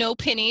Oprah with no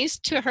pennies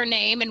to her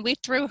name, and we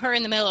threw her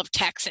in the middle of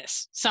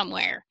Texas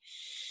somewhere.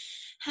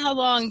 How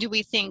long do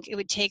we think it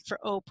would take for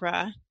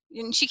Oprah?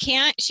 And she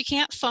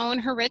can't phone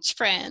her rich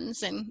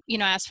friends and,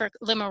 ask for a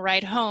limo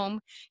ride home.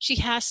 She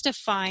has to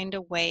find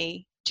a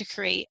way to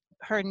create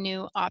her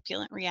new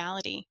opulent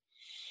reality.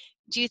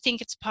 Do you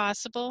think it's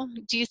possible?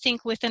 Do you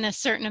think within a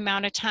certain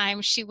amount of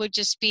time she would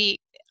just be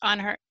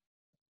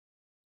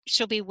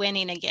she'll be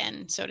winning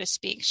again, so to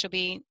speak? She'll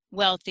be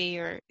wealthy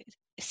or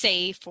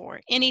safe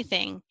or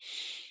anything?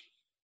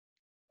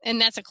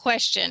 And that's a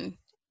question.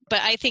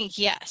 But I think,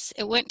 yes,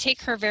 it wouldn't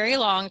take her very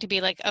long to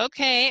be like,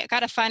 okay, I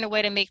got to find a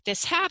way to make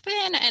this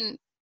happen.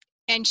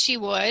 And she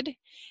would.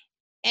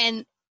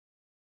 And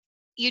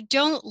you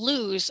don't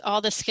lose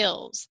all the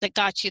skills that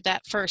got you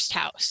that first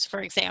house,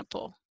 for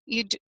example.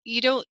 You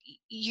don't,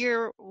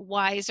 you're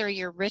wiser,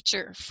 you're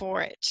richer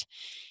for it.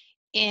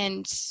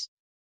 And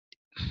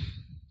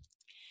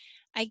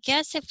I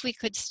guess if we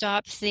could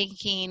stop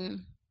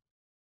thinking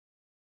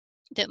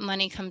that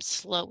money comes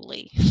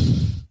slowly,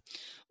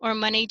 or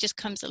money just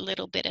comes a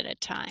little bit at a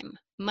time.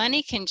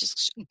 Money can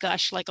just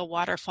gush like a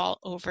waterfall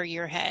over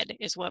your head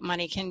is what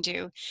money can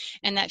do.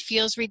 And that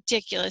feels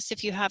ridiculous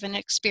if you haven't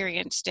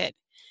experienced it.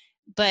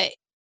 But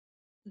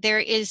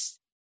there's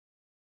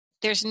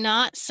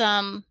not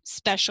some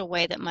special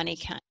way that money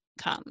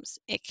comes.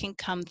 It can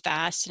come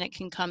fast and it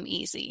can come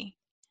easy.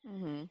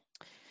 Mm-hmm.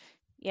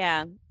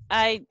 Yeah,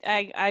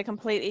 I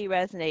completely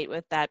resonate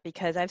with that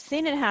because I've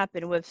seen it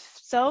happen with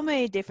so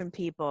many different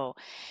people.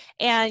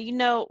 And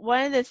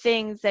one of the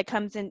things that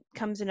comes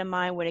into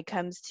mind when it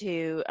comes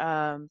to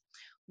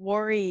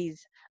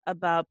worries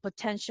about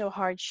potential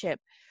hardship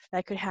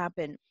that could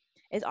happen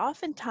is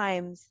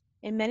oftentimes,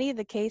 in many of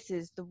the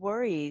cases, the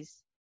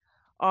worries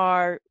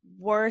are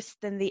worse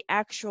than the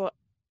actual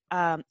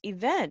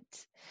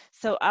event.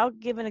 So I'll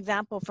give an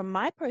example from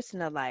my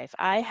personal life.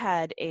 I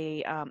had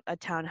a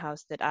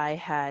townhouse that I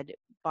had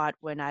bought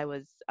when I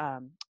was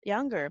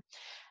younger.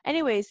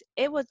 Anyways,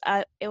 it was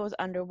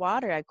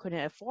underwater. I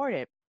couldn't afford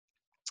it.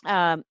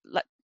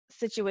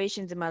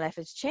 Situations in my life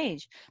has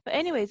changed. But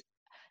anyways,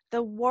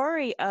 the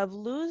worry of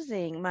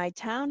losing my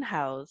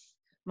townhouse,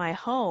 my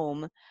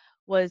home,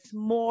 was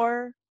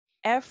more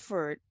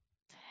effort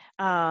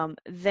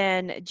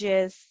than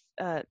just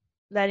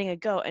letting it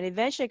go. And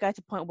eventually I got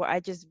to the point where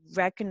I just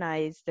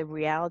recognized the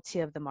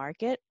reality of the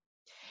market,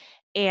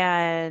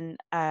 and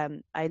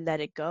I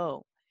let it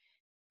go.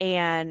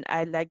 And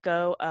I let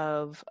go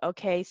of,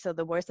 okay, so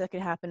the worst that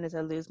could happen is I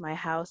lose my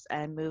house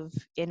and move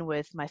in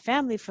with my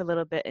family for a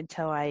little bit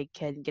until I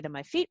can get on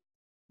my feet.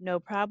 No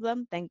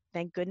problem. Thank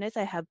goodness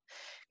I have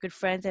good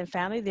friends and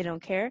family. They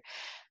don't care.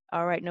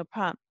 All right, no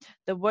problem.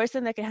 The worst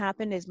thing that can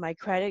happen is my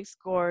credit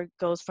score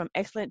goes from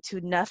excellent to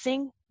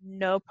nothing.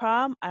 No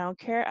problem. I don't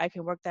care. I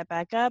can work that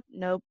back up.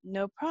 No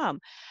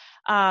problem.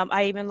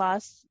 I even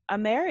lost a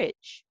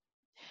marriage.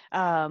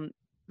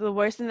 The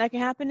worst thing that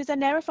can happen is I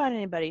never find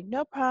anybody.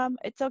 No problem.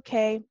 It's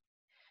okay.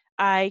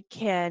 I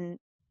can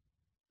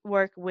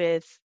work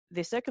with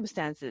the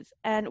circumstances.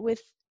 And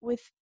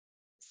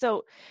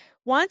so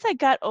once I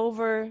got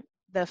over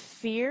the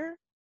fear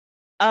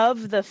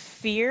of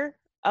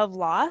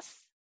loss,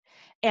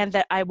 and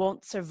that I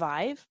won't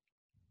survive,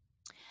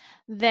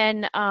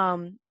 then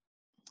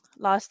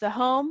lost the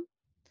home,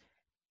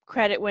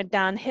 credit went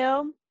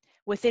downhill.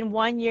 Within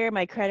 1 year,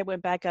 my credit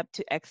went back up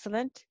to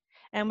excellent.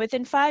 And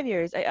within 5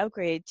 years, I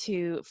upgraded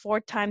to 4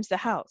 times the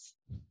house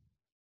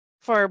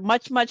for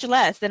much, much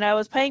less than I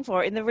was paying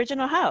for in the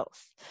original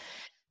house.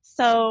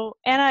 So,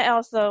 and I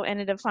also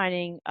ended up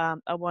finding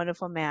a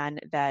wonderful man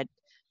that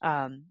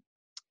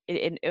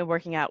in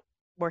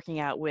working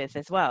out with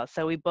as well.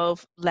 So we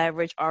both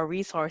leverage our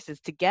resources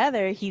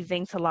together. He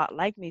thinks a lot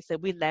like me. So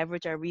we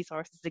leverage our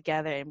resources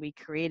together and we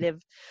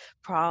creative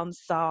problem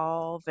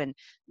solve and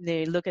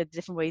they look at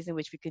different ways in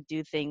which we could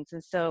do things.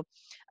 And so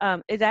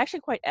it's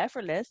actually quite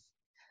effortless.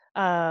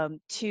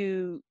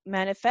 to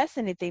manifest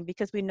anything,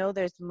 because we know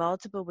there's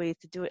multiple ways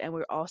to do it, and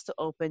we're also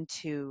open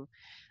to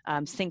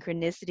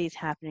synchronicities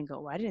happening.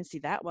 Go, well, I didn't see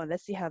that one.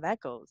 Let's see how that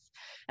goes.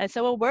 And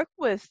so we'll work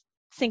with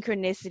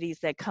synchronicities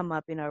that come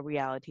up in our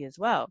reality as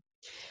well.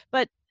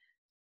 But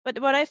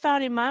what I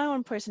found in my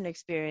own personal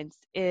experience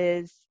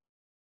is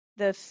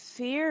the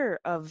fear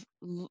of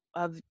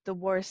the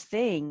worst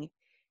thing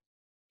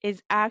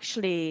is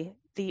actually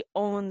the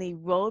only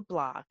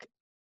roadblock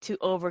to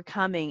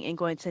overcoming and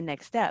going to the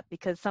next step.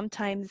 Because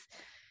sometimes,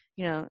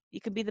 you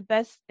could be the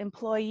best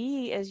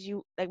employee, as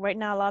you like right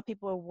now, a lot of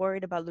people are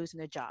worried about losing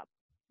their job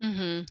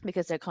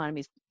because the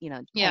economy's,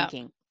 Yeah.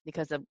 tanking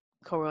because of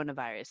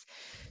coronavirus.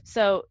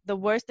 So the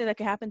worst thing that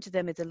could happen to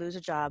them is to lose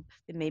a job,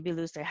 they maybe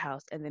lose their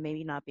house, and they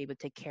maybe not be able to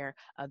take care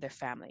of their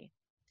family.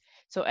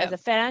 So as Yep. a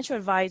financial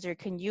advisor,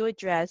 can you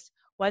address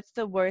what's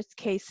the worst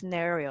case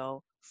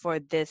scenario for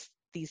these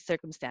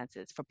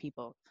circumstances for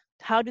people?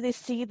 How do they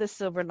see the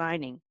silver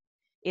lining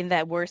in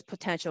that worst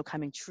potential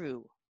coming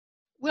true?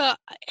 Well,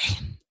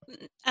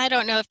 I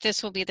don't know if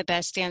this will be the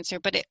best answer,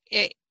 but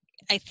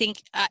I think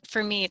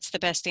for me, it's the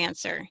best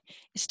answer,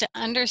 is to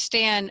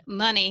understand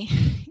money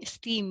is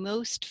the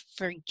most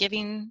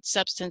forgiving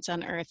substance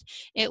on earth.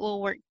 It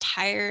will work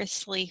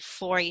tirelessly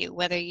for you,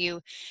 whether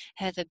you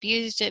have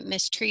abused it,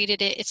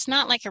 mistreated it. It's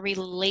not like a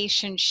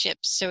relationship,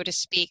 so to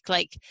speak.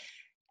 Like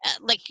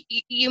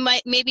you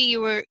might, maybe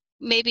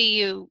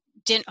you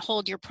didn't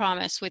hold your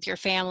promise with your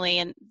family,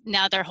 and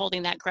now they're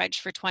holding that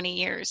grudge for 20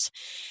 years.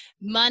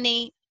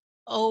 Money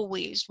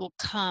always will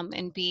come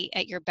and be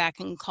at your beck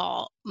and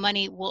call.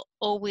 Money will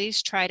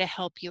always try to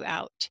help you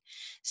out.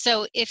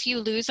 So if you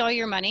lose all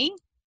your money,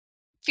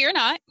 fear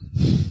not.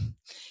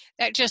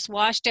 That just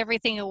washed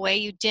everything away.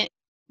 You didn't.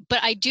 But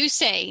I do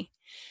say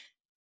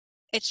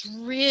it's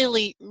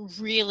really,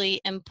 really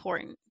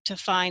important to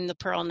find the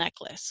pearl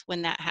necklace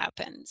when that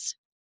happens.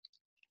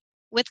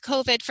 With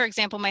COVID, for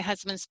example, my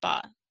husband's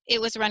spa,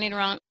 it was running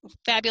around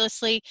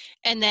fabulously,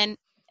 and then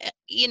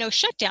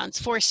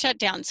shutdowns, forced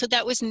shutdowns. So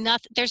that was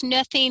there's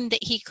nothing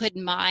that he could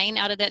mine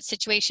out of that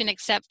situation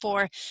except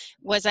for,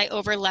 was I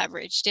over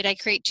leveraged? Did I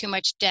create too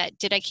much debt?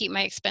 Did I keep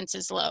my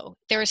expenses low?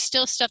 There was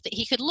still stuff that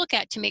he could look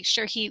at to make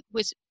sure he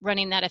was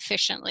running that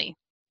efficiently.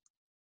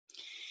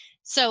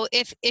 So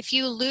if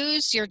you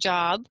lose your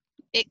job,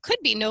 it could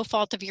be no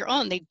fault of your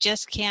own. They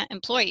just can't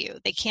employ you.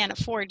 They can't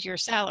afford your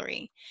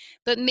salary.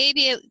 But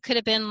maybe it could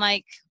have been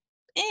like,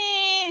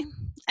 I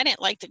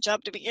didn't like the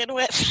job to begin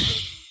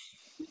with.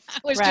 I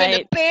was doing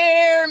the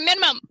bare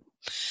minimum.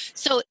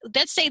 So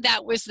let's say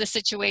that was the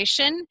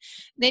situation.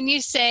 Then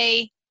you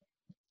say,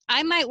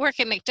 I might work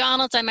at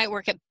McDonald's. I might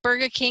work at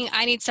Burger King.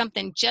 I need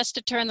something just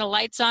to turn the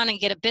lights on and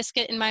get a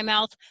biscuit in my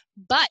mouth.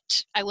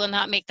 But I will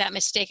not make that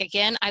mistake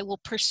again. I will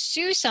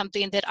pursue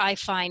something that I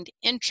find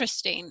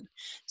interesting.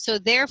 So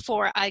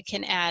therefore, I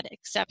can add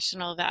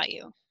exceptional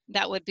value.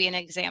 That would be an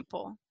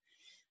example.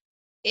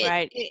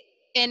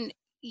 And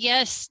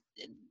yes,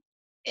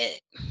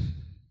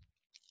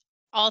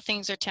 all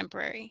things are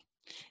temporary.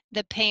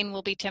 The pain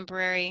will be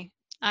temporary.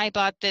 I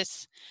bought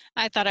this.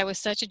 I thought I was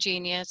such a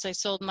genius. I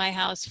sold my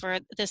house for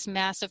this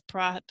massive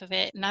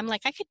profit, and I'm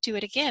like, I could do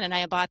it again. And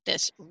I bought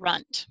this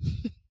runt.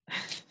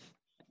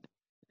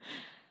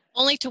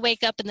 Only to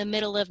wake up in the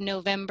middle of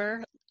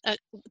November,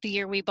 the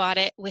year we bought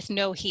it, with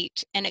no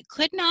heat. And it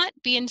could not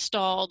be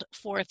installed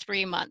for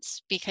 3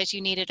 months because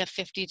you needed a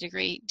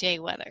 50-degree day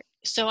weather.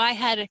 So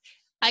I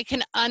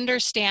can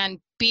understand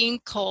being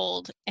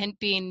cold and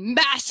being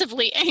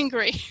massively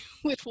angry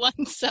with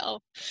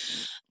oneself.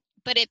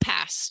 But it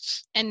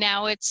passed. And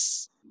now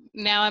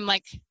I'm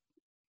like,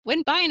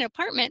 when buying an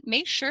apartment,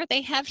 make sure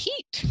they have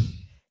heat.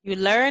 You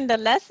learn the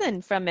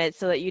lesson from it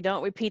so that you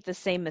don't repeat the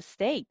same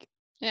mistake.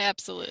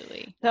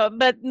 Absolutely. So,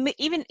 but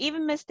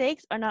even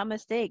mistakes are not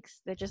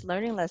mistakes. They're just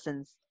learning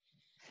lessons.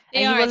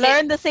 You will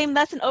learn the same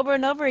lesson over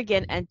and over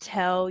again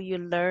until you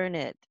learn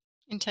it.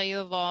 Until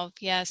you evolve,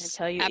 yes.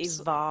 Until you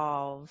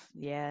evolve.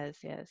 Yes.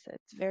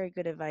 It's very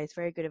good advice.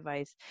 Very good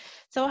advice.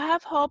 So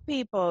have hope,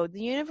 people. The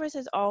universe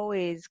is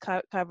always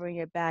covering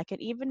your back.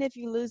 And even if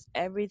you lose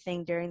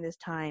everything during these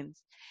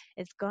times,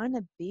 it's going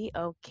to be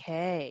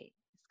okay.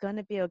 It's going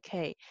to be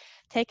okay.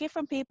 Take it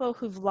from people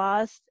who've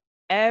lost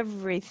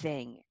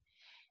everything.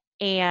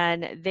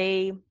 And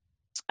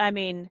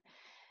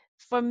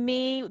for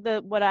me,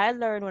 what I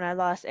learned when I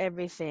lost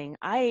everything,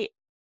 I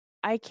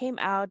came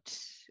out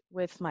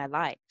with my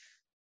life.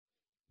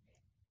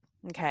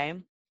 Okay.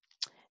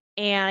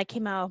 And I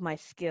came out with my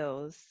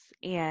skills,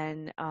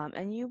 and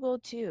you will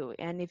too.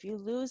 And if you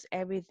lose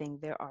everything,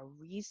 there are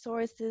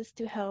resources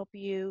to help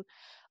you.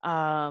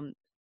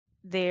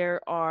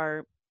 There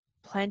are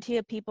plenty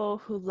of people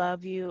who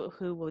love you,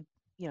 who will,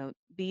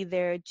 be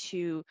there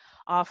to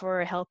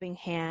offer a helping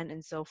hand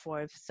and so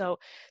forth. So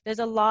there's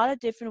a lot of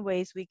different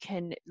ways we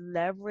can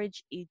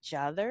leverage each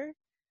other.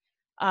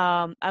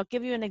 I'll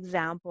give you an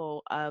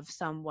example of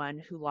someone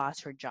who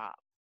lost her job.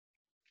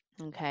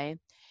 Okay.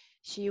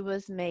 She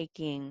was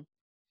making,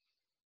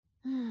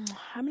 I'm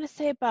going to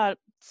say about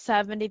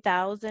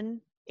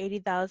 70,000,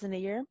 80,000 a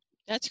year.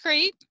 That's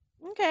great.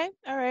 Okay.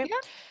 All right.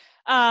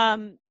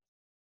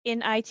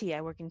 In IT,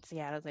 I work in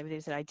Seattle, so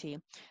everything's in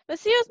IT. But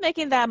she was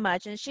making that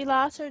much, and she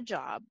lost her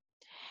job,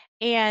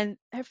 and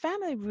her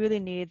family really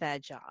needed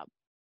that job.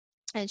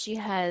 And she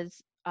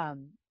has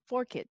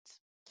 4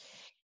 kids.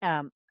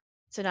 Um,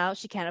 so now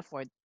she can't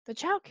afford the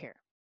childcare.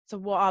 So,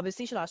 well,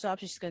 obviously she lost her job,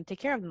 so she's going to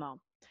take care of them all.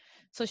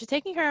 So she's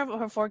taking care of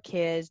her 4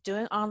 kids,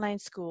 doing online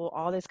school,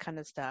 all this kind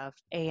of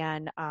stuff,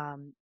 and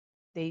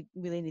they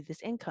really need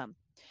this income.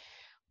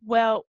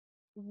 Well,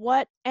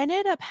 what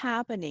ended up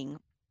happening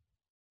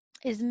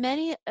is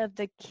many of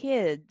the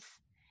kids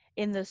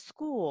in the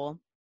school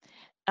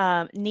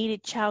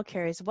needed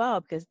childcare as well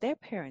because their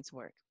parents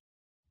work.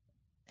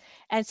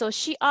 And so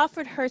she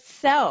offered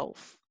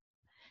herself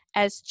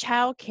as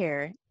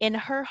childcare in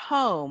her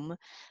home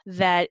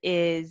that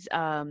is,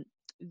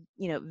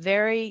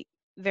 very,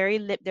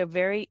 they're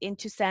very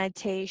into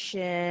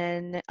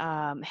sanitation,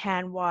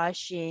 hand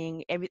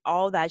washing,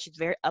 all that. She's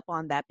very up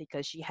on that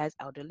because she has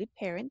elderly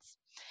parents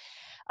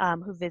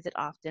who visit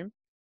often.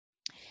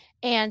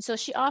 And so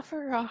she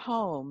offered her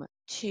home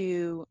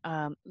to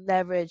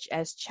leverage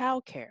as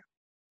childcare.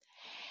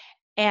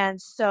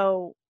 And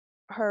so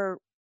her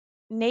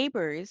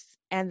neighbors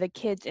and the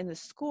kids in the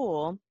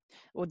school,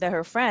 or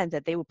her friends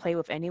that they would play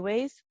with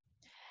anyways,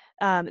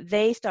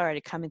 they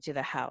started coming to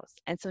the house.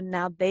 And so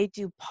now they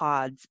do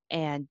pods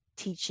and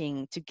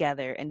teaching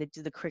together, and they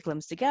do the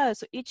curriculums together.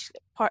 So each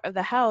part of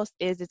the house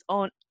is its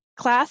own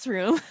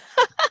classroom.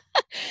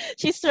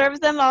 She serves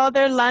them all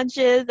their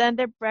lunches and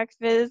their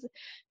breakfast,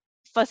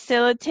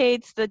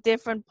 facilitates the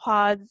different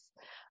pods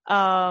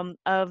of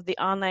the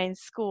online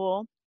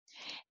school,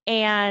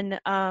 and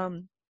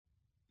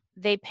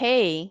they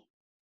pay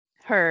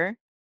her.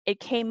 It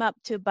came up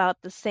to about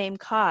the same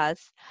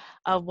cost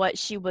of what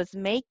she was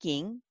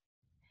making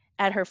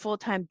at her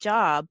full-time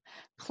job,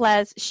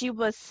 plus she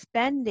was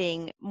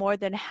spending more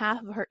than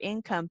half of her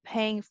income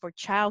paying for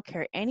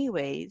childcare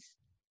anyways.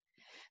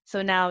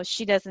 So now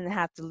she doesn't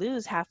have to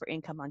lose half her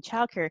income on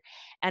childcare,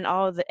 and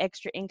all of the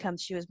extra income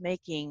she was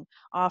making,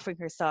 offering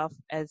herself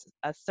as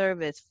a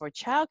service for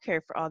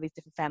childcare for all these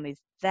different families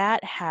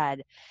that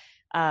had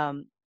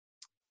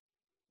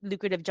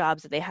lucrative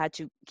jobs that they had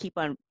to keep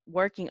on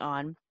working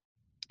on.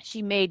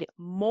 She made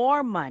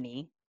more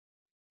money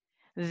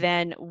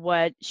than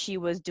what she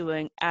was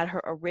doing at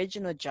her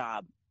original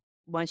job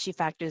once she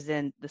factors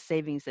in the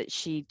savings that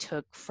she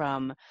took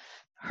from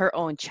her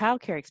own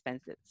childcare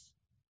expenses.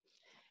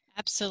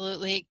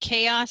 Absolutely.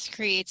 Chaos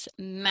creates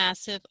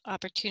massive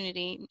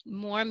opportunity.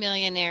 More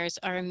millionaires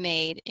are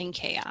made in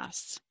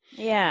chaos.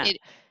 Yeah.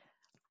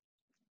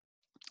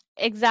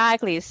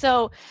 Exactly.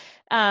 So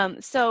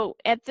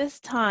at this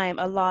time,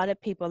 a lot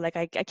of people, like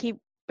I keep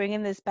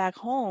bringing this back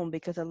home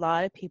because a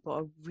lot of people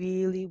are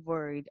really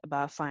worried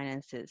about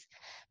finances.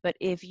 But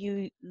if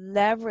you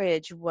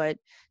leverage what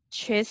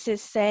Tris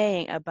is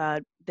saying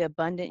about the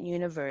abundant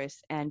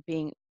universe and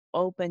being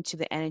open to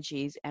the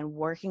energies and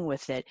working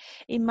with it,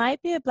 it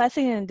might be a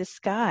blessing in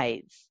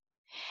disguise.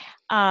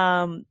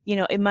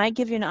 It might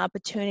give you an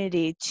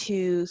opportunity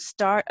to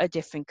start a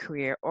different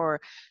career or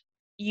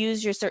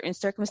use your certain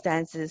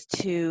circumstances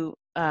to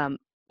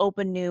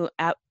open new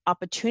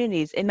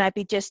opportunities. It might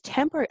be just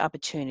temporary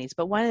opportunities,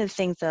 but one of the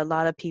things that a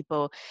lot of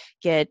people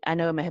get, I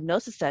know in my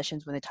hypnosis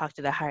sessions when they talk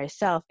to the higher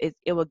self, is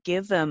it will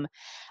give them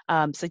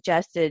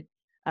suggested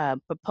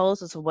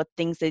proposals of what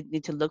things they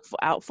need to look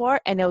out for,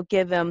 and it'll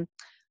give them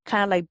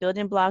kind of like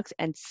building blocks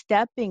and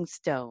stepping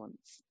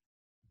stones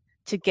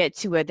to get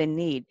to where they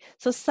need.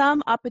 So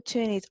some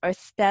opportunities are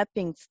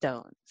stepping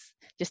stones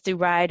just to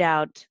ride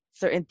out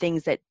certain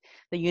things that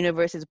the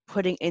universe is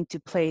putting into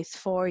place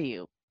for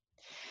you.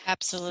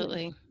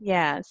 Absolutely. So,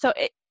 yeah. So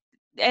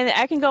and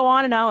I can go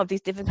on and on with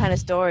these different kind of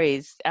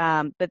stories,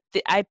 but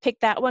I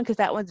picked that one because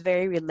that one's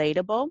very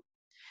relatable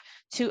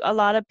to a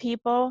lot of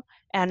people.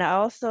 And I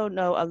also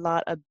know a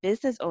lot of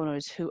business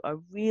owners who are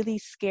really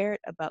scared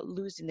about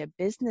losing their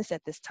business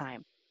at this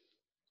time.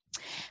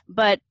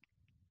 But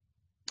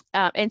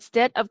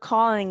instead of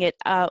calling it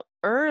out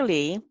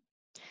early,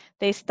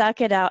 they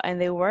stuck it out and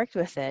they worked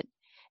with it.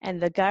 And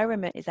the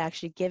government is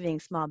actually giving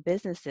small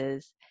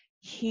businesses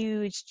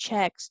huge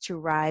checks to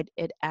ride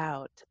it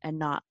out and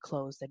not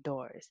close the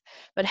doors.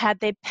 But had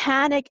they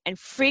panicked and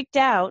freaked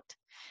out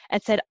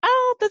and said,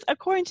 oh, this,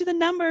 according to the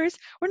numbers,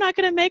 we're not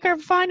going to make our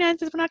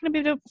finances, we're not going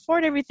to be able to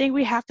afford everything,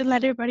 we have to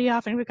let everybody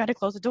off and we've got to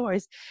close the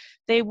doors,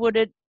 they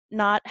would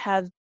not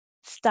have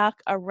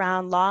stuck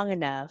around long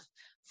enough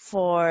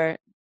for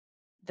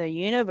the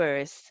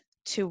universe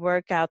to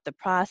work out the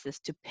process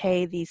to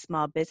pay these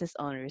small business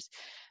owners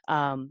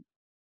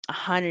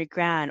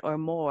 $100,000 or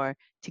more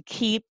to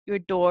keep your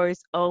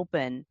doors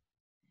open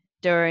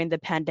during the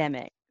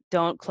pandemic.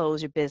 Don't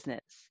close your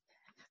business.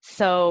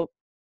 So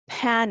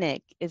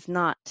panic is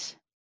not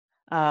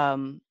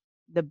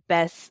the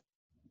best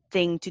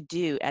thing to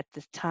do at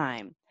this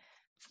time.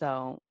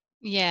 So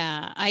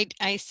yeah,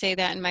 I say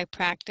that in my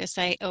practice.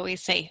 I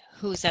always say,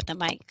 who's at the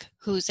mic?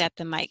 Who's at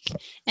the mic?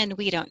 And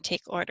we don't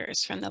take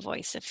orders from the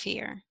voice of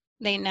fear.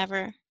 They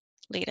never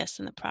lead us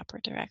in the proper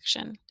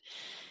direction.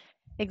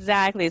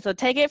 Exactly. So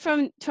take it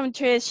from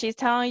Trish. She's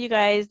telling you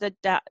guys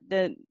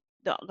the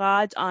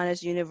God's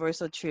honest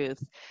universal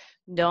truth.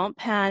 Don't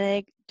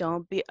panic.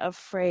 Don't be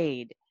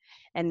afraid.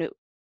 And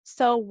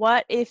so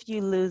what if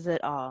you lose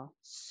it all?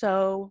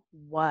 So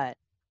what?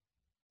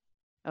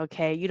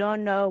 Okay, you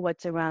don't know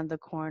what's around the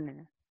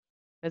corner.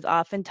 Because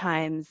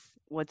oftentimes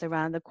what's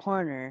around the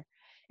corner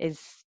is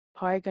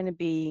probably going to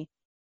be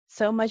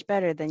so much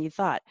better than you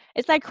thought.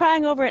 It's like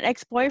crying over an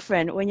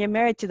ex-boyfriend when you're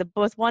married to the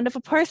most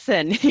wonderful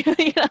person. You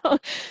know,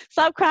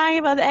 stop crying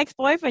about the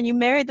ex-boyfriend. You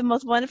married the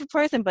most wonderful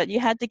person, but you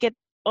had to get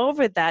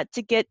over that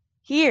to get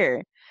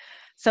here.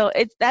 So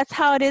that's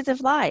how it is of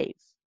life.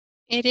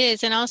 It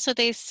is. And also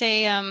they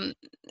say a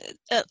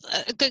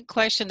good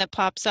question that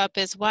pops up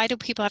is, why do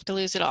people have to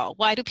lose it all?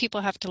 Why do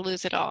people have to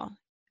lose it all?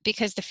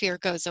 Because the fear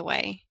goes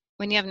away.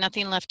 When you have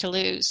nothing left to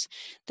lose,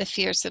 the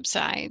fear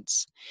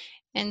subsides.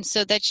 And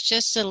so that's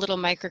just a little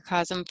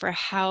microcosm for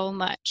how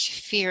much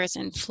fear is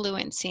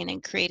influencing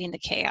and creating the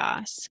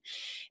chaos.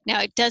 Now,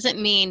 it doesn't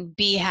mean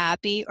be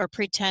happy or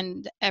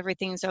pretend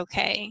everything's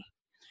okay.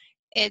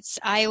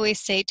 I always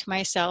say to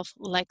myself,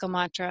 like a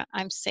mantra,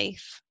 I'm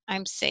safe.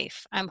 I'm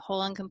safe. I'm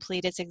whole and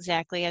complete as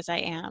exactly as I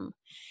am.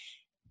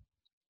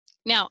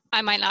 Now,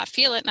 I might not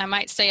feel it and I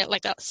might say it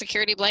like a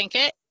security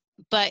blanket,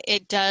 but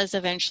it does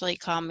eventually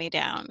calm me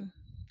down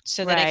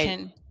so that I Right.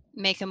 can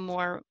make a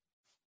more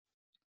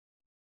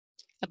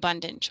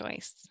abundant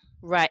choice.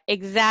 Right,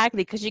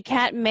 exactly, because you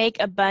can't make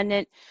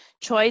abundant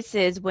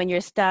choices when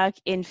you're stuck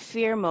in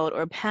fear mode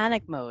or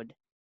panic mode.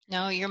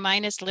 No, your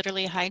mind is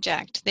literally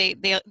hijacked.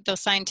 They'll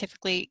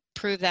scientifically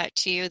prove that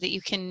to you, that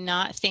you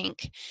cannot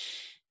think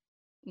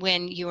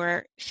when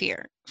you're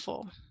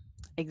fearful.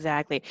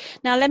 Exactly.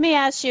 Now, let me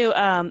ask you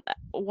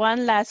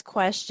one last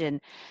question.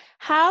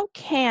 How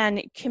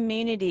can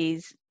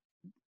communities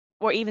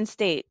or even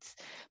states,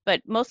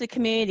 but mostly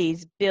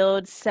communities,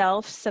 build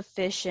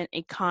self-sufficient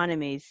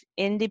economies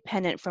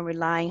independent from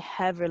relying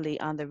heavily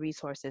on the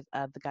resources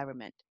of the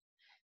government?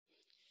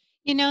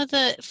 You know,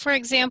 for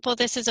example,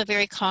 this is a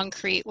very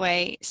concrete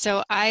way.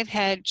 So I've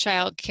had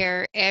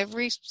childcare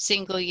every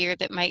single year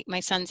that my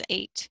son's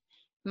 8.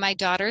 My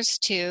daughter's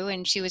 2,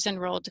 and she was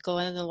enrolled to go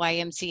in the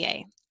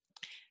YMCA.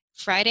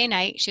 Friday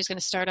night, she was going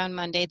to start on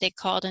Monday. They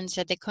called and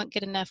said they couldn't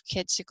get enough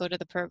kids to go to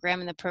the program,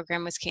 and the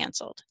program was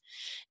canceled.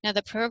 Now,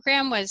 the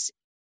program was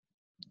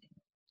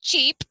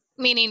cheap,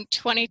 meaning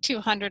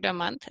 $2,200 a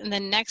month, and the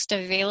next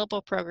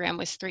available program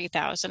was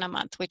 $3,000 a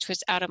month, which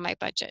was out of my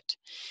budget.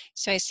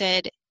 So I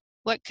said,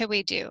 what could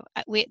we do?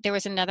 There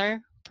was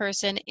another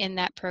person in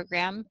that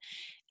program,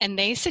 and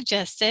they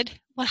suggested,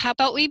 well, how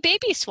about we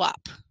baby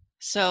swap?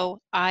 So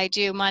I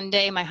do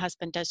Monday, my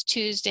husband does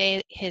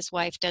Tuesday, his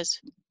wife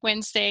does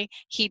Wednesday,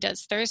 he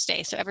does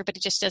Thursday. So everybody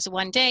just does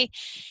one day.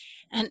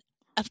 And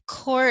of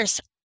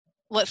course,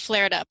 what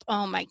flared up?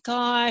 Oh my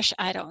gosh,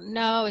 I don't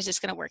know. Is this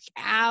going to work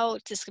out?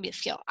 Is this going to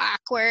feel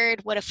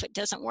awkward? What if it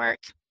doesn't work?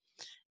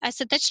 I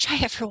said, let's try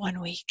it for 1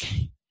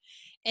 week.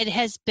 It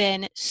has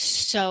been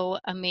so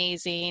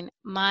amazing.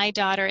 My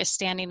daughter is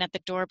standing at the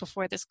door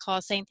before this call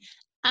saying,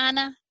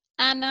 Anna,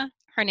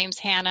 her name's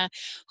Hannah,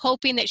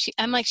 hoping that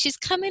I'm like, she's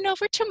coming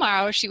over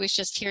tomorrow. She was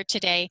just here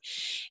today.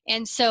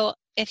 And so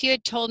if you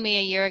had told me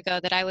a year ago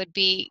that I would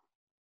be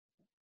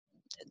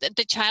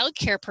the child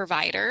care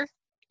provider,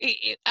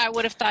 I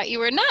would have thought you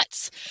were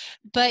nuts.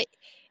 But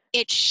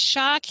it's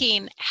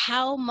shocking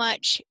how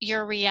much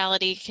your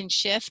reality can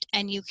shift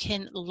and you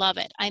can love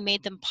it. I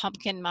made them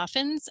pumpkin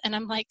muffins and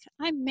I'm like,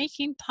 I'm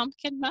making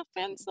pumpkin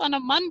muffins on a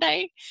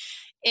Monday.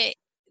 It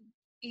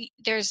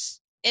there's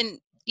and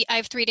I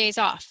have 3 days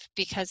off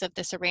because of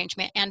this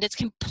arrangement, and it's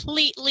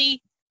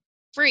completely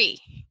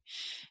free.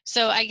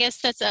 So I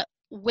guess that's a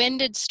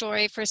winded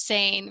story for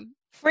saying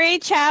Free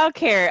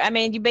childcare. I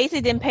mean, you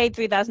basically didn't pay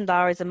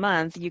 $3,000 a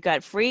month. You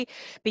got free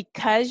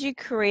because you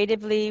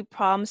creatively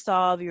problem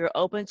solve. You're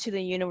open to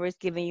the universe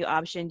giving you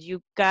options.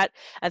 You got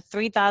a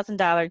 $3,000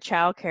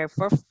 childcare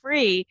for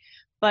free,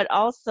 but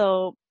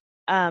also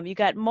you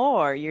got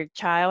more. Your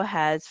child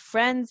has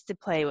friends to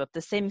play with,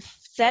 the same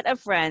set of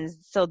friends.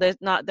 So they're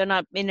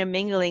not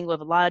intermingling with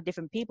a lot of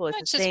different people. It's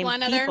the just same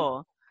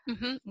people.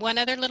 one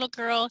other little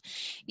girl.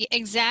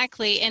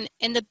 Exactly.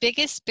 And the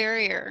biggest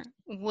barrier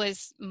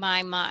was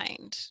my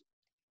mind.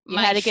 You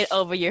had to get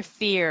over your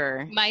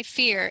fear. My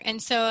fear.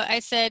 And so I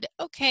said,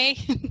 okay,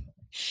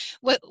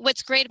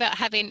 what's great about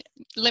having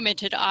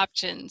limited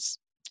options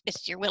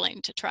is you're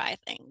willing to try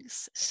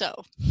things.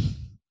 So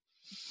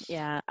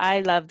yeah,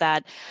 I love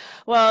that.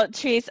 Well,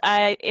 Therese,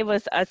 it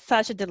was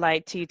such a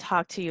delight to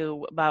talk to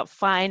you about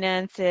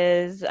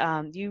finances.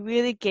 You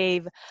really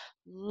gave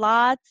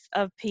lots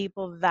of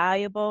people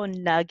valuable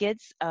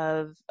nuggets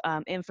of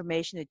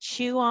information to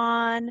chew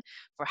on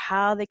for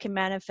how they can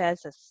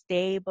manifest a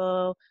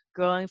stable,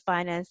 growing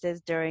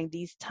finances during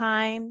these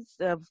times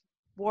of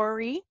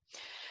worry.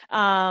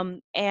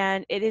 And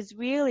it is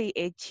really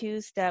a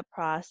two-step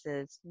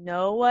process.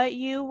 Know what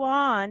you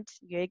want,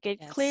 you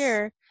get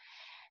clear,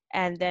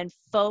 and then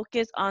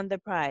focus on the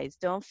prize.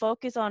 Don't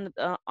focus on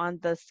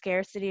the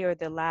scarcity or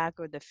the lack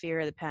or the fear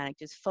or the panic.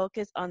 Just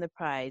focus on the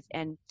prize.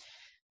 And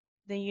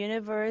the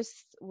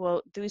universe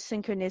will, through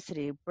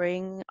synchronicity,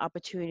 bring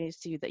opportunities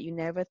to you that you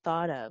never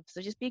thought of.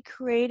 So just be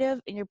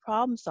creative in your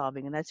problem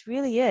solving, and that's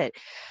really it.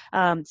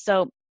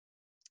 So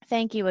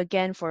thank you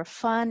again for a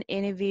fun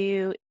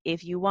interview.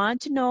 If you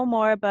want to know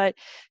more about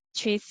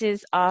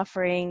Teresa's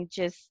offering,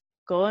 just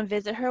go and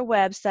visit her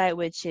website,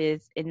 which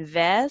is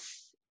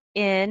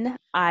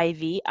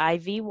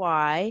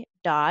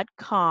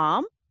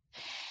investinivy.com.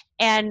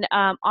 And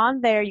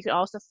on there, you can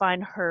also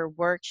find her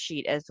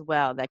worksheet as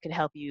well that could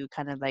help you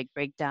kind of like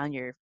break down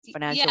your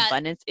financial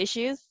abundance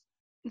issues.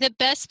 The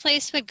best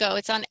place would go,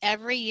 it's on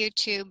every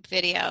YouTube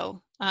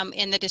video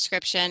in the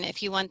description.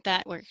 If you want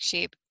that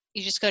worksheet,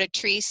 you just go to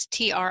Trice,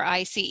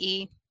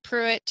 Trice,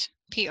 Pruitt,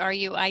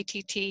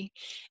 Pruitt,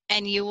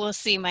 and you will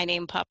see my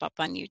name pop up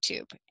on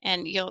YouTube.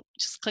 And you'll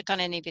just click on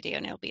any video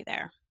and it'll be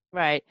there.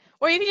 Right.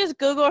 Or you can just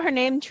Google her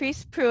name,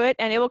 Trice Pruitt,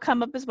 and it will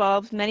come up as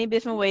well. There's many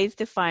different ways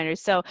to find her.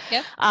 So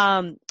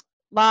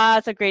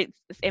lots of great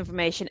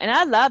information. And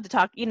I love to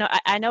talk,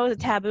 I know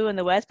it's a taboo in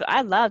the West, but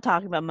I love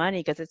talking about money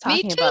because it's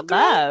talking about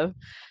love.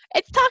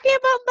 It's talking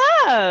about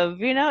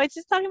love, it's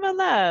just talking about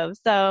love.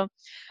 So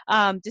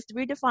just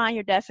redefine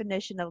your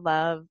definition of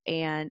love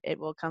and it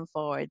will come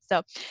forward.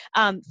 So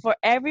for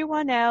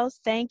everyone else,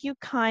 thank you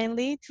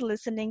kindly to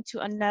listening to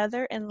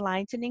another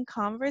enlightening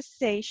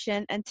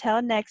conversation.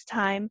 Until next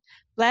time,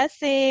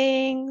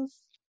 blessings.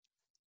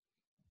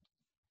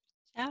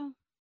 Ciao.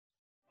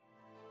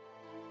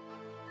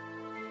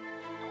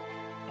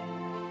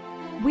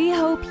 We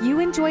hope you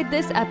enjoyed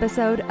this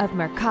episode of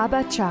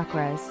Merkaba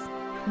Chakras,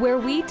 where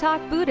we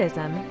talk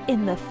Buddhism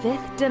in the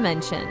fifth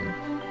dimension.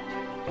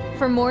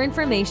 For more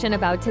information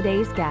about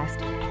today's guest,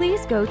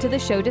 please go to the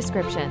show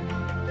description.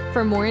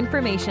 For more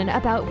information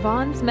about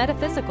Vaughn's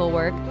metaphysical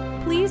work,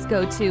 please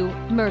go to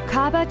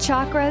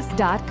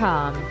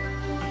merkabachakras.com.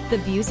 The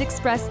views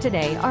expressed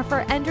today are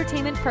for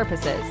entertainment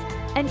purposes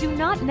and do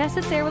not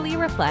necessarily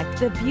reflect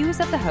the views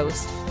of the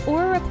host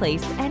or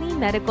replace any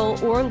medical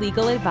or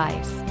legal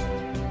advice.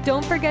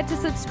 Don't forget to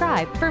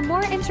subscribe for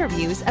more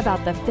interviews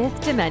about the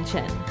fifth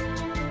dimension.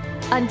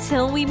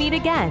 Until we meet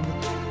again,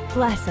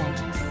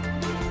 blessings.